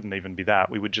fact, it wouldn't even be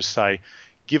that. We would just say,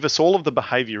 give us all of the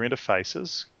behavior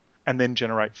interfaces and then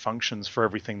generate functions for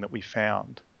everything that we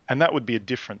found. And that would be a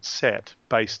different set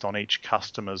based on each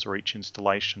customer's or each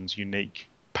installation's unique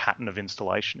pattern of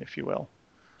installation, if you will.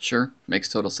 Sure, makes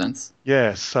total sense.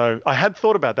 Yeah, so I had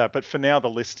thought about that, but for now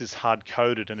the list is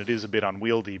hard-coded and it is a bit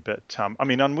unwieldy. But I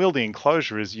mean, unwieldy in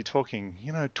Clojure is you're talking,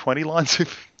 20 lines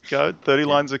of code, 30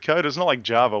 lines of code. It's not like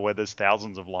Java where there's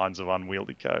thousands of lines of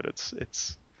unwieldy code.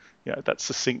 It's that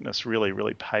succinctness really,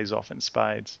 really pays off in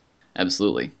spades.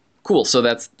 Absolutely. Cool. So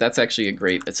that's actually a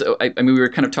great. I mean, we were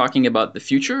kind of talking about the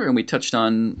future, and we touched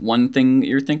on one thing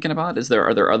you're thinking about.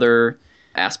 Are there other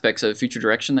aspects of future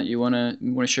direction that you want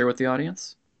to share with the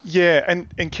audience? Yeah,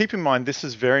 and keep in mind, this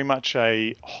is very much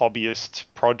a hobbyist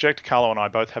project. Carlo and I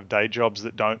both have day jobs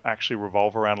that don't actually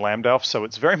revolve around Lambda, so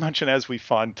it's very much an as we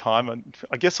find time. And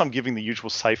I guess I'm giving the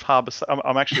usual safe harbor.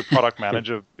 I'm actually a product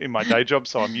manager in my day job,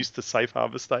 so I'm used to safe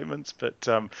harbor statements. But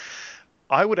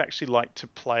I would actually like to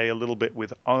play a little bit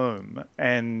with Ohm.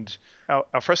 And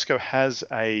Alfresco has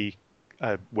a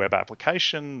web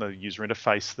application, the user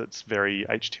interface that's very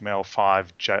HTML5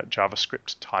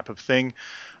 JavaScript type of thing.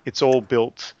 It's all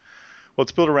built,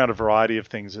 it's built around a variety of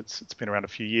things. It's been around a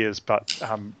few years, but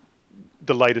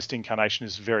the latest incarnation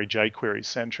is very jQuery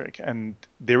centric. And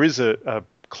there is a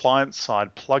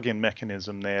client-side plugin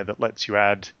mechanism there that lets you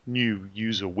add new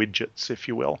user widgets, if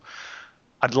you will.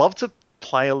 I'd love to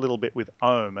play a little bit with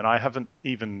Ohm, and I haven't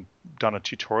even done a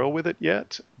tutorial with it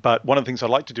yet. But one of the things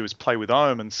I'd like to do is play with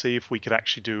Ohm and see if we could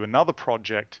actually do another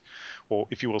project, or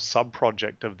if you will,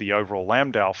 sub-project of the overall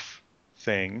Lambdalf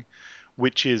thing,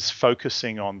 which is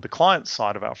focusing on the client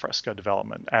side of Alfresco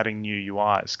development, adding new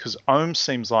UIs. Because Ohm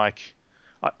seems like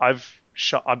I've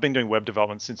been doing web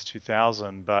development since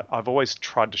 2000, but I've always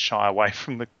tried to shy away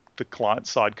from the client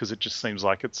side because it just seems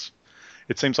like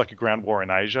it seems like a ground war in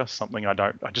Asia, something I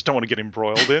just don't want to get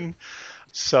embroiled in.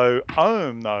 So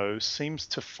Ohm, though, seems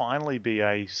to finally be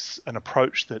an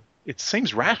approach that it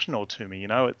seems rational to me.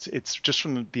 It's just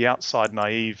from the outside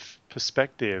naive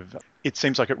perspective. It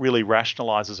seems like it really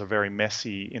rationalizes a very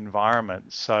messy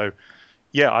environment. So,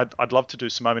 yeah, I'd love to do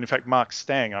some Ohm. In fact, Mark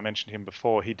Stang, I mentioned him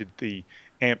before. He did the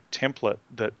AMP template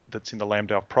that's in the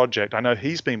Lambda project. I know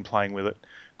he's been playing with it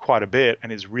quite a bit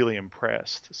and is really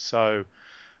impressed. So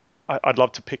I'd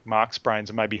love to pick Mark's brains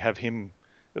and maybe have him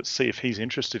see if he's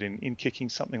interested in kicking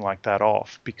something like that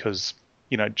off, because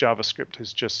JavaScript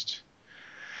is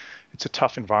it's a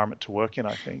tough environment to work in,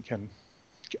 I think, and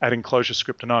adding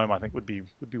ClojureScript and Ohm I think would be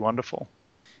wonderful.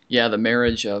 Yeah, the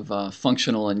marriage of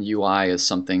functional and UI is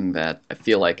something that I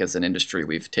feel like as an industry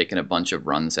we've taken a bunch of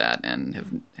runs at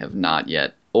and have not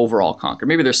yet overall conquered.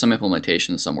 Maybe there's some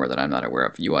implementation somewhere that I'm not aware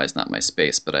of. UI is not my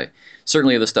space, but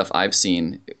certainly the stuff I've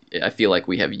seen, I feel like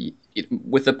we have,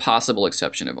 with the possible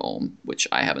exception of Ohm, which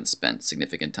I haven't spent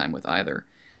significant time with either.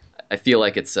 I feel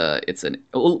like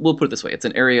we'll put it this way, it's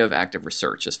an area of active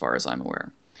research as far as I'm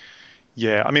aware.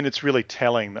 Yeah, I mean, it's really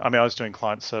telling. I mean, I was doing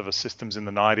client-server systems in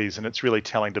the 90s, and it's really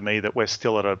telling to me that we're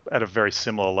still at a very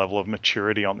similar level of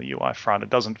maturity on the UI front. It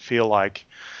doesn't feel like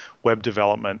web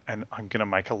development, and I'm going to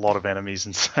make a lot of enemies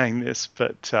in saying this,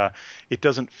 but it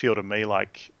doesn't feel to me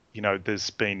like, there's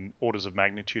been orders of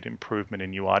magnitude improvement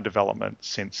in UI development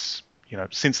since the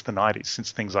 90s,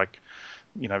 since things like,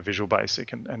 Visual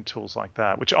Basic and tools like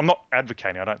that, which I'm not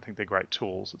advocating. I don't think they're great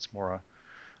tools. It's more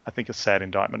I think a sad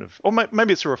indictment of, or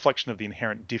maybe it's a reflection of the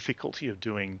inherent difficulty of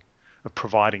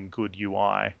providing good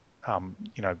UI,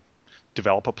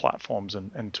 developer platforms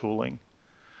and tooling.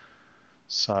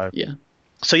 So yeah,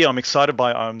 I'm excited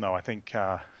by Ohm though. I think,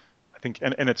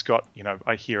 and it's got,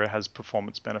 I hear it has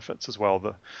performance benefits as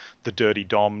well. The dirty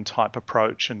DOM type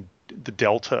approach and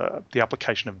the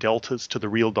application of deltas to the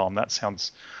real DOM. That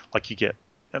sounds like you get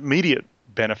immediate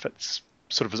benefits,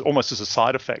 sort of almost as a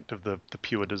side effect of the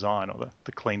pure design or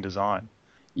the clean design.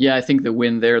 Yeah, I think the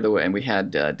win there, and we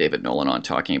had David Nolan on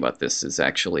talking about this, is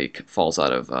actually falls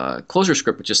out of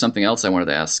ClojureScript, which is something else I wanted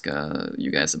to ask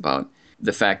you guys about.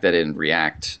 The fact that in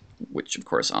React, which of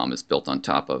course Ohm is built on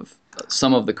top of,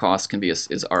 some of the costs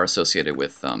are associated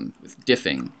with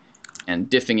diffing, and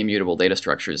diffing immutable data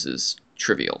structures is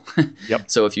trivial.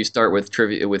 Yep. So if you start with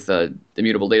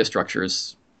immutable data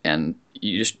structures, and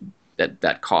you just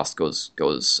that cost goes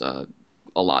a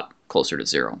lot closer to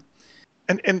zero.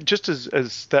 And just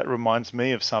as that reminds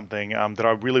me of something that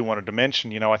I really wanted to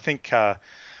mention, I think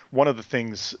one of the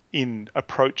things in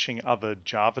approaching other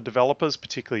Java developers,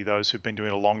 particularly those who've been doing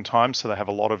it a long time, so they have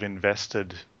a lot of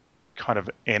invested kind of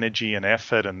energy and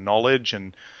effort and knowledge,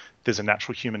 and there's a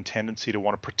natural human tendency to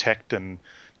want to protect and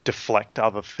deflect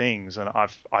other things. And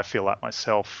I feel that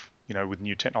myself, with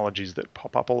new technologies that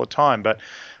pop up all the time. But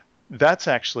that's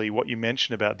actually what you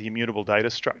mentioned about the immutable data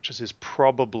structures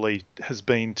has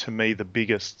been to me the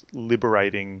biggest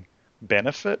liberating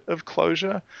benefit of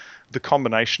Clojure. The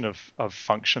combination of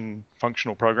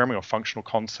functional programming or functional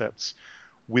concepts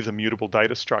with immutable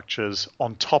data structures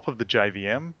on top of the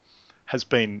JVM has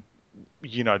been,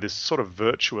 this sort of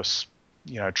virtuous,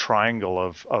 triangle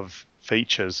of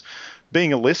features.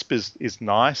 Being a Lisp is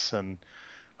nice, and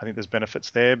I think there's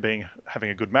benefits there. Having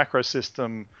a good macro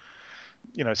system,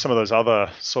 some of those other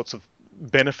sorts of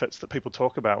benefits that people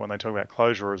talk about when they talk about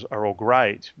Clojure are all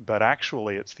great, but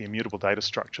actually it's the immutable data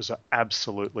structures are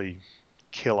absolutely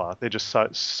killer. They're just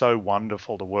so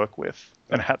wonderful to work with.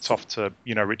 And hats off to,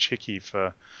 Rich Hickey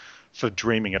for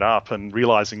dreaming it up and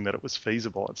realizing that it was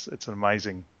feasible. It's an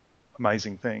amazing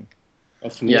thing.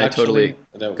 Yeah, totally.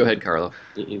 Go ahead, Carlo.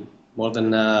 More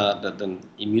than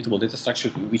immutable data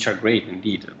structures, which are great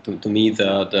indeed. To me,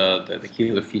 the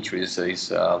killer feature is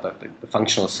the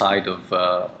functional side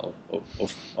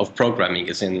of programming,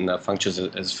 as in functions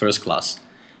as first class.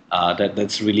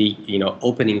 That's really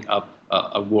opening up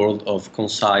a world of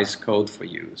concise code for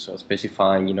you. So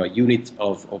specifying units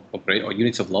of or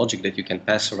units of logic that you can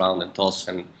pass around and toss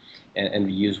and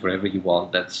reuse wherever you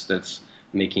want. That's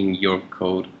making your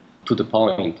code to the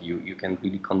point. You can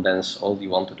really condense all you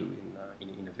want to do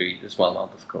in a very small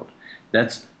amount of code.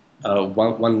 That's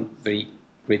one very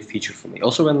great feature for me.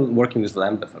 Also, when working with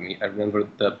Lambda, for me, I remember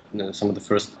that some of the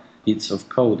first bits of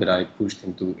code that I pushed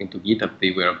into GitHub,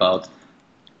 they were about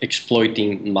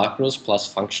exploiting macros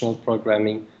plus functional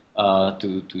programming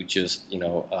to just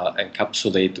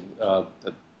encapsulate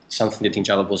something that in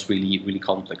Java was really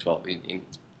complex. Well,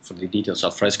 for the details,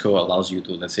 Alfresco allows you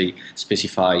to, let's say,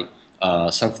 specify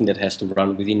something that has to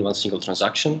run within one single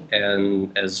transaction,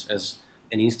 and as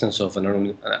an instance of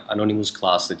an anonymous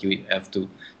class that you have to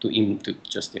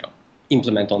just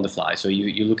implement on the fly. So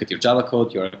you look at your Java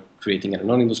code, you're creating an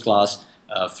anonymous class,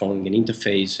 throwing an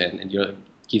interface, and you're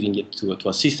giving it to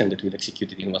a system that will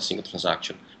execute it in one single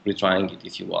transaction, retrying it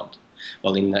if you want.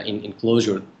 Well, in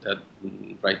Clojure,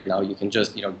 right now you can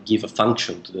just give a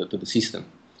function to the system.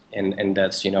 And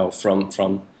that's from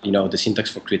the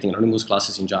syntax for creating anonymous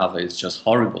classes in Java is just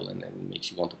horrible and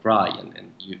makes you want to cry.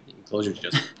 And you in Clojure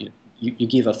just you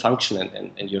give a function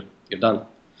and you're done.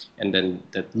 And then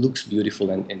that looks beautiful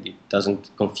and it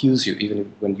doesn't confuse you.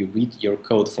 Even when you read your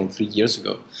code from 3 years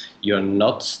ago, you're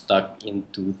not stuck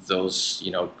into those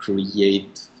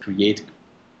create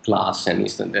class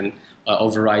and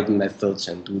override methods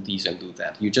and do this and do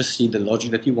that. You just see the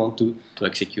logic that you want to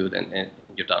execute and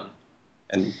you're done.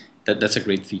 And that's a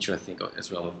great feature, I think,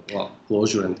 as well. Well,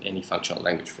 Clojure and any functional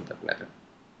language for that matter.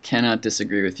 Cannot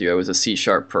disagree with you. I was a C#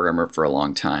 programmer for a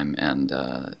long time, and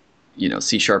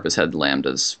C# has had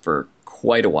lambdas for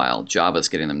quite a while. Java's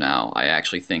getting them now. I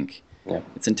actually think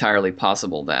it's entirely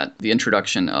possible that the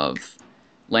introduction of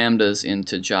lambdas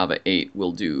into Java 8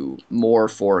 will do more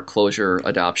for Clojure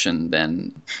adoption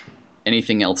than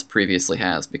anything else previously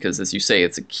has, because, as you say,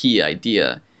 it's a key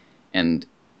idea, and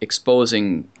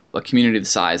exposing a community the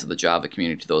size of the Java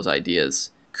community to those ideas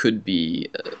could be,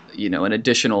 an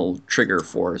additional trigger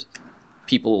for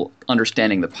people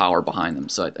understanding the power behind them.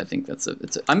 So I think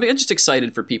I'm just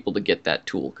excited for people to get that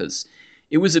tool, because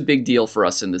it was a big deal for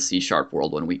us in the C#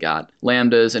 world when we got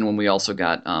lambdas, and when we also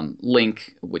got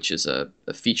Link, which is a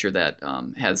feature that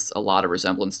has a lot of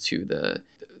resemblance to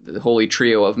the holy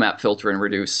trio of map, filter, and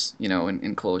reduce,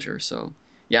 in Clojure. So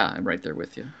yeah, I'm right there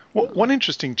with you. Well, one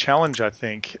interesting challenge, I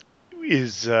think,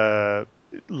 is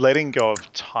letting go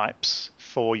of types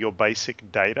for your basic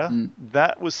data.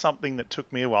 That was something that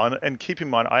took me a while. And keep in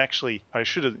mind, I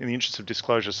should, in the interest of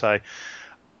disclosure, say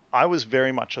I was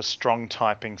very much a strong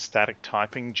typing, static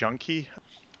typing junkie.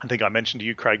 I think I mentioned to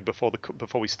you, Craig, before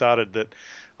we started that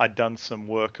I'd done some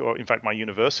work, or in fact my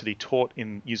university taught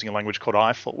in using a language called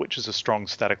Eiffel, which is a strong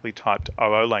statically typed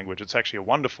OO language. It's actually a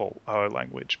wonderful OO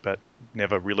language, but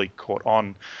never really caught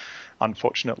on,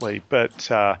 unfortunately.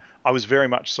 But I was very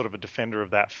much sort of a defender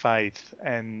of that faith,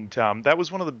 and that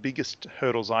was one of the biggest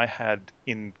hurdles I had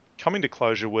in coming to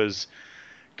Clojure, was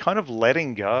kind of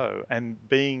letting go and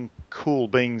being cool,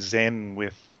 being zen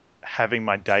with having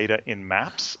my data in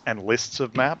maps and lists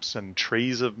of maps and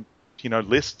trees of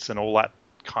lists and all that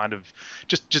kind of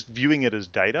just viewing it as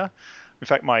data. In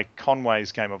fact, my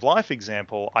Conway's Game of Life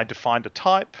example, I defined a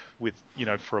type with,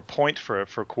 for a point for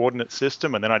a coordinate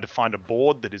system, and then I defined a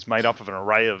board that is made up of an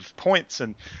array of points,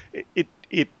 and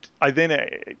I then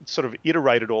sort of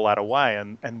iterated all that away,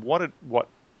 and what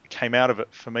came out of it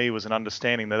for me was an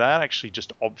understanding that actually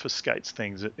just obfuscates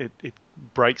things. It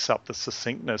breaks up the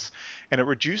succinctness, and it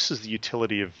reduces the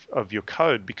utility of your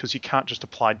code because you can't just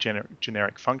apply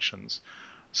generic functions.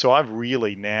 So I've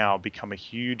really now become a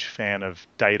huge fan of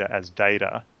data as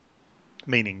data,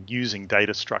 meaning using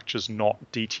data structures, not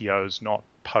DTOs, not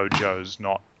POJOs,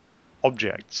 not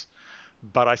objects.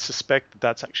 But I suspect that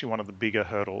that's actually one of the bigger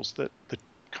hurdles that the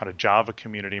kind of Java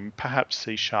community, and perhaps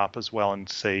C# as well, and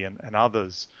C and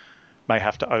others may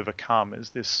have to overcome,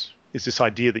 is this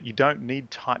idea that you don't need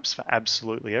types for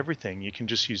absolutely everything. You can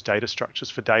just use data structures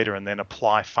for data and then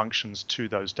apply functions to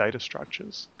those data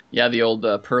structures. Yeah, the old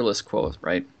Perlis quote,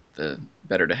 right? The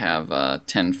better to have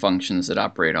 10 functions that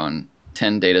operate on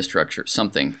 10 data structures,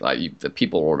 something. The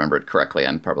people will remember it correctly.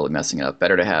 I'm probably messing it up.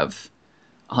 Better to have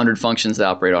 100 functions that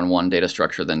operate on one data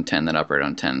structure than 10 that operate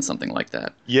on 10, something like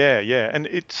that. Yeah. And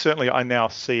it certainly, I now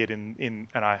see it in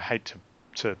and I hate to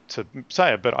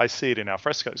say it, but I see it in our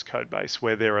Fresco's code base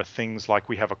where there are things like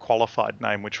we have a qualified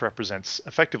name which represents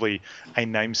effectively a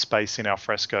namespace in our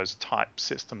Fresco's type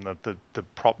system. The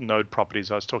node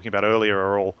properties I was talking about earlier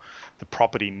are all the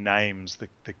property names,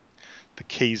 the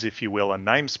keys, if you will, are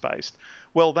namespaced.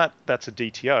 Well, that's a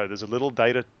DTO. There's a little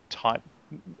data type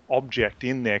object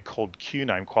in there called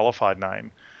QName, qualified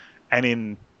name, and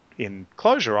in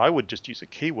Clojure, I would just use a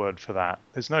keyword for that.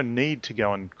 There's no need to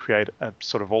go and create a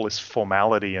sort of all this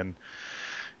formality and,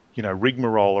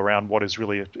 rigmarole around what is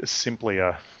really simply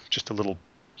just a little,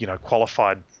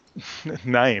 qualified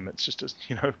name. It's just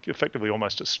effectively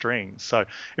almost a string. So,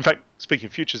 in fact, speaking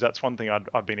of futures, that's one thing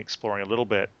I've been exploring a little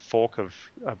bit. Fork of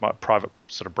my private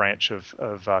sort of branch of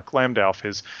Lambdalf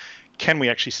is, can we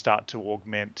actually start to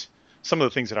augment some of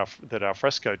the things that our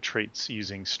Fresco treats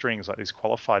using strings, like these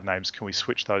qualified names? Can we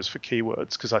switch those for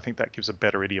keywords? Because I think that gives a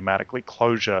better idiomatically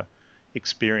Clojure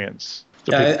experience for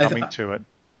people coming to it.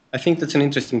 I think that's an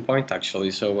interesting point,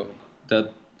 actually. So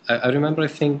I remember, I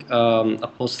think, a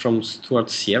post from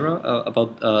Stuart Sierra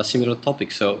about a similar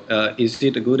topic. So is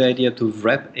it a good idea to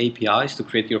wrap APIs to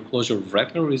create your Clojure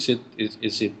wrapper, or is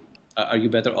it are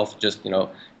you better off just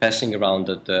passing around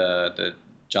the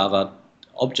Java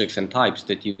objects and types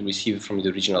that you receive from the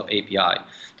original API?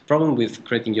 The problem with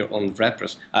creating your own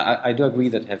wrappers, I do agree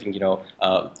that having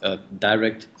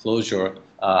direct Clojure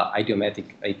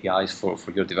idiomatic APIs for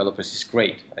your developers is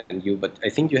great, but I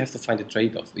think you have to find a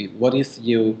trade-off. What if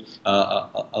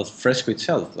Fresco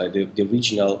itself, like the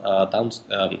original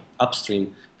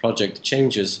upstream project,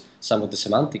 changes some of the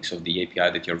semantics of the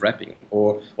API that you're wrapping,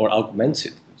 or augments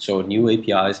it? So new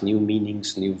APIs, new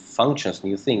meanings, new functions,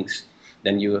 new things.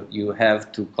 Then you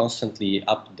have to constantly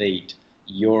update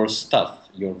your stuff,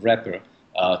 your wrapper,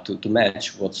 to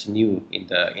match what's new in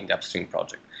the upstream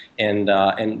project, and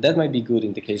that might be good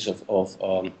in the case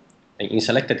of in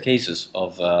selected cases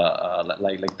of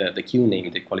like the Q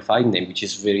name, the qualified name, which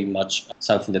is very much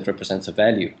something that represents a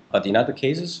value. But in other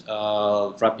cases,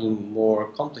 wrapping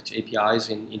more complex APIs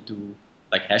into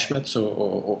like hash maps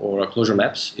or Clojure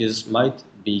maps might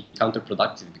be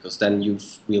counterproductive, because then you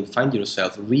will find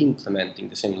yourself re-implementing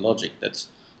the same logic that's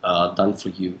done for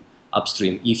you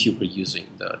upstream if you were using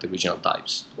the original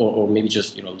types, or maybe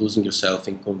just losing yourself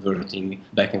in converting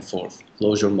back and forth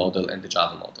Clojure model and the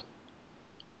Java model.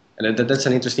 And that's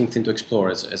an interesting thing to explore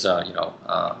as a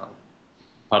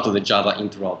part of the Java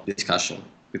interop discussion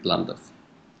with Lambda.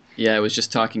 Yeah, I was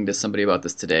just talking to somebody about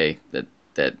this today,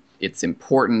 that it's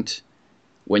important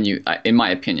when you, in my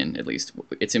opinion at least,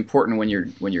 it's important when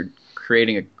you're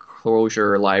creating a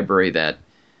Clojure library that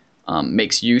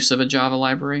makes use of a Java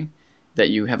library, that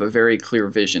you have a very clear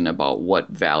vision about what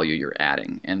value you're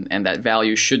adding, and that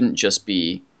value shouldn't just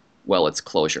be, well, it's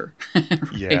Clojure,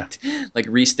 right? Yeah. Like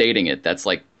restating it, that's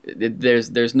like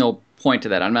there's no point to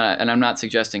that. I'm not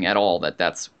suggesting at all that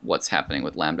that's what's happening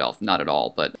with Lambda, not at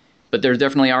all. But there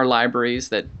definitely are libraries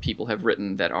that people have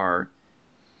written that are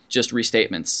just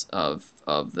restatements of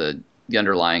the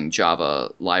underlying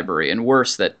Java library, and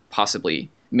worse, that possibly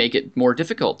make it more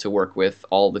difficult to work with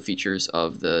all the features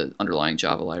of the underlying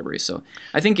Java library. So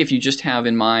I think if you just have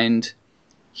in mind,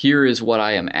 here is what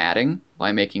I am adding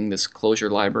by making this Clojure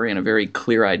library, and a very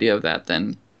clear idea of that,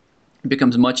 then it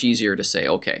becomes much easier to say,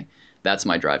 okay, that's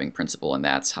my driving principle, and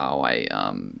that's how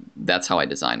I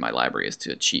design my library, is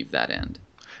to achieve that end.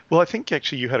 Well, I think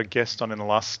actually you had a guest on in the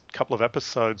last couple of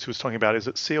episodes who was talking about, is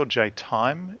it CLJ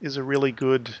time is a really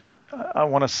good I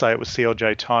want to say it was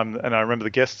CLJ Time, and I remember the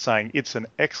guest saying it's an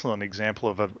excellent example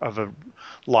of a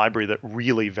library that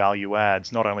really value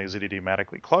adds. Not only is it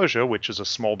idiomatically Clojure, which is a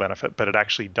small benefit, but it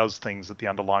actually does things that the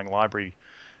underlying library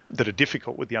that are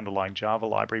difficult with the underlying Java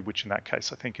library, which in that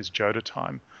case I think is Joda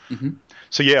Time. Mm-hmm.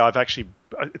 So yeah,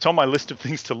 it's on my list of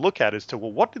things to look at as to,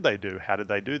 well, what did they do? How did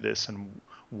they do this? And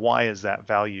why is that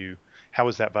value? How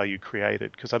is that value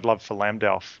created? Because I'd love for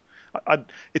Lambda.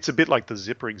 It's a bit like the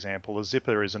zipper example. A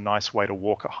zipper is a nice way to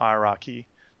walk a hierarchy.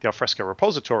 The Alfresco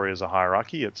repository is a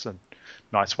hierarchy. It's a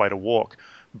nice way to walk.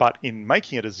 But in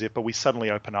making it a zipper, we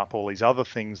suddenly open up all these other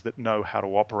things that know how to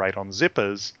operate on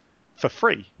zippers for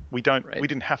free. We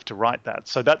didn't have to write that.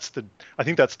 So I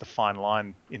think that's the fine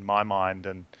line in my mind,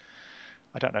 and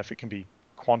I don't know if it can be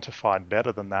quantified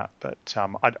better than that, but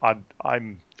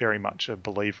I'm very much a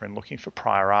believer in looking for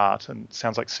prior art, and it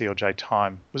sounds like CLJ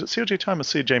Time. Was it CLJ Time or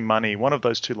CLJ Money? One of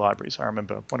those two libraries, I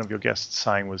remember one of your guests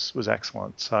saying was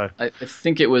excellent. So I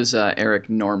think it was Eric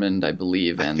Normand, I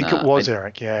believe. I think it was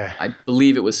Eric, yeah. I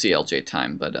believe it was CLJ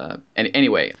Time, but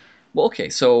anyway. Well, okay,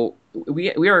 so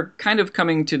we are kind of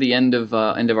coming to the end of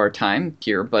our time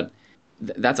here, but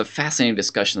that's a fascinating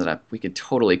discussion that we could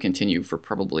totally continue for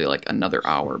probably like another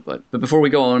hour. But before we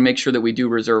go, I want to make sure that we do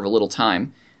reserve a little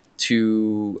time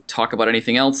to talk about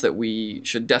anything else that we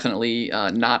should definitely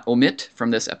not omit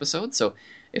from this episode. So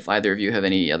if either of you have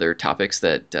any other topics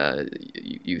that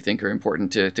you think are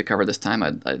important to cover this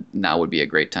time, now would be a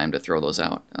great time to throw those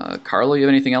out. Carlo, you have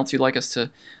anything else you'd like us to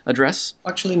address?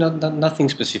 Actually, nothing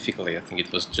specifically. I think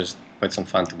it was just quite some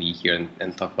fun to be here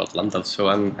and talk about Lambda. So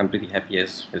I'm pretty happy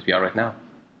as we are right now.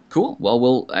 Cool. Well,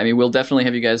 we'll definitely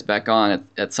have you guys back on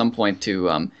at some point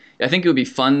to. I think it would be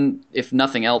fun, if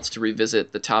nothing else, to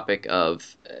revisit the topic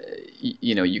of,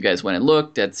 you guys went and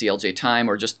looked at CLJ Time,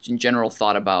 or just in general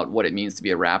thought about what it means to be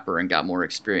a wrapper and got more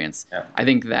experience. Yeah. I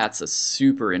think that's a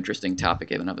super interesting topic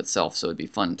in and of itself. So it'd be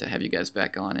fun to have you guys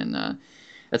back on and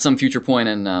at some future point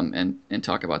and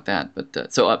talk about that.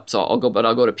 But so I'll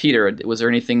go to Peter. Was there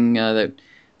anything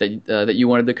that you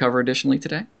wanted to cover additionally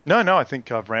today? No, I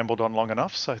think I've rambled on long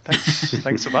enough. So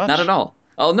thanks so much. Not at all.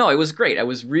 Oh, no, it was great. It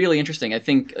was really interesting. I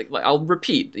think I'll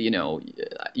repeat,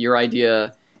 your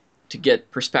idea to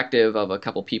get perspective of a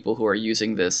couple people who are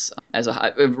using this as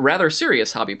a rather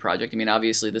serious hobby project. I mean,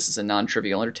 obviously this is a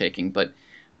non-trivial undertaking, but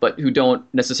who don't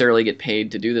necessarily get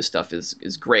paid to do this stuff is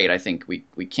great. I think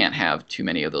we can't have too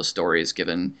many of those stories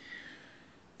given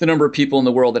the number of people in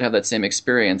the world that have that same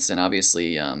experience. And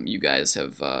obviously you guys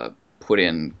have put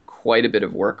in quite a bit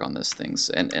of work on these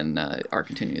things and are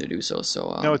continuing to do so.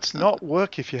 So no, it's not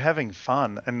work if you're having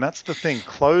fun, and that's the thing.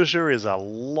 Clojure is a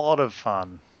lot of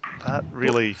fun. That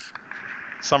really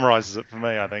summarizes it for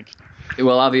me, I think.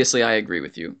 Well, obviously, I agree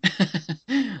with you.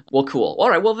 Well, cool.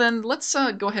 All right, well then, let's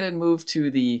go ahead and move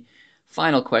to the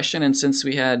final question. And since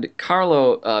we had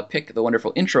Carlo pick the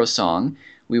wonderful intro song,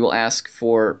 we will ask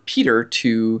for Peter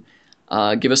to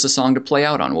give us a song to play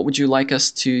out on. What would you like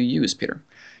us to use, Peter?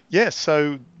 Yeah,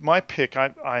 so my pick,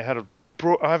 I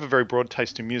have a very broad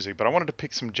taste in music, but I wanted to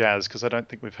pick some jazz because I don't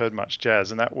think we've heard much jazz,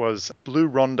 and that was Blue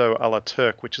Rondo a la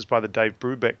Turk, which is by the Dave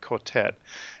Brubeck Quartet.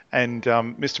 And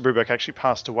Mr. Brubeck actually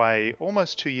passed away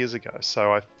almost 2 years ago,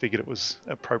 so I figured it was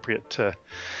appropriate to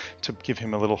give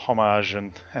him a little homage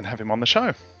and have him on the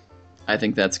show. I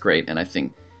think that's great, and I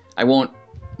think I won't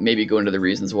maybe go into the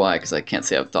reasons why because I can't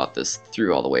say I've thought this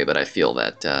through all the way, but I feel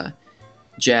that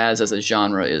jazz as a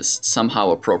genre is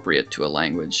somehow appropriate to a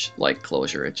language like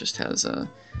Clojure. It just has a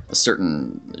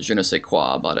certain je ne sais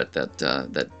quoi about it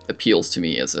that appeals to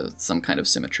me as some kind of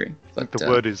symmetry. But the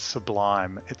word is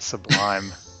sublime. It's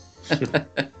sublime.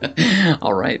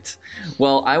 All right.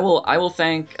 Well, I will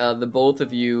thank the both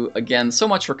of you again so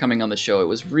much for coming on the show. It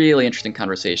was really interesting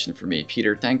conversation for me.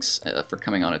 Peter, thanks for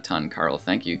coming on a ton. Carl,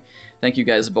 thank you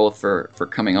guys both for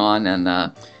coming on,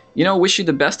 and wish you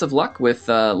the best of luck with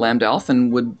Lambda Alpha,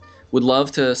 and would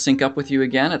love to sync up with you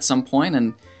again at some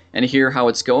point and hear how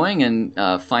it's going and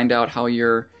find out how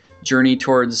your journey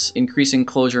towards increasing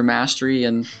Clojure mastery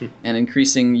and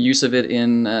increasing use of it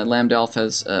in Lambda Alpha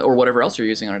or whatever else you're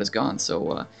using on it has gone.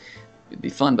 So it'd be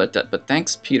fun. But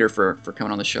thanks, Peter, for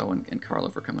coming on the show and Carlo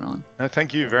for coming on. No,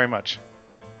 thank you very much.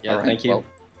 Yeah, right. Thank you. Well,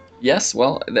 yes,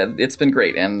 well, it's been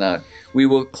great. And we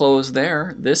will close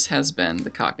there. This has been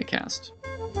the Cognicast.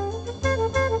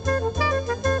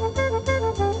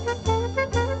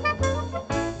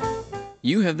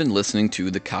 You have been listening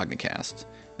to the Cognicast.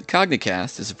 The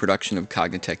Cognicast is a production of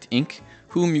Cognitect Inc.,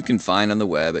 whom you can find on the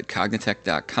web at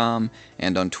cognitect.com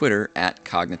and on Twitter at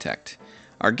Cognitect.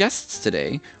 Our guests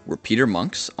today were Peter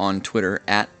Monks on Twitter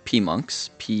at PMonks,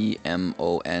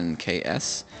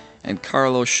 Pmonks, and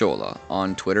Carlo Sciola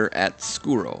on Twitter at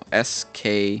Skuro,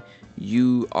 Skuro.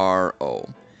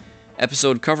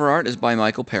 Episode cover art is by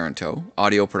Michael Parento,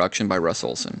 audio production by Russ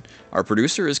Olson. Our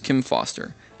producer is Kim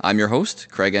Foster. I'm your host,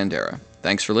 Craig Andera.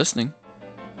 Thanks for listening.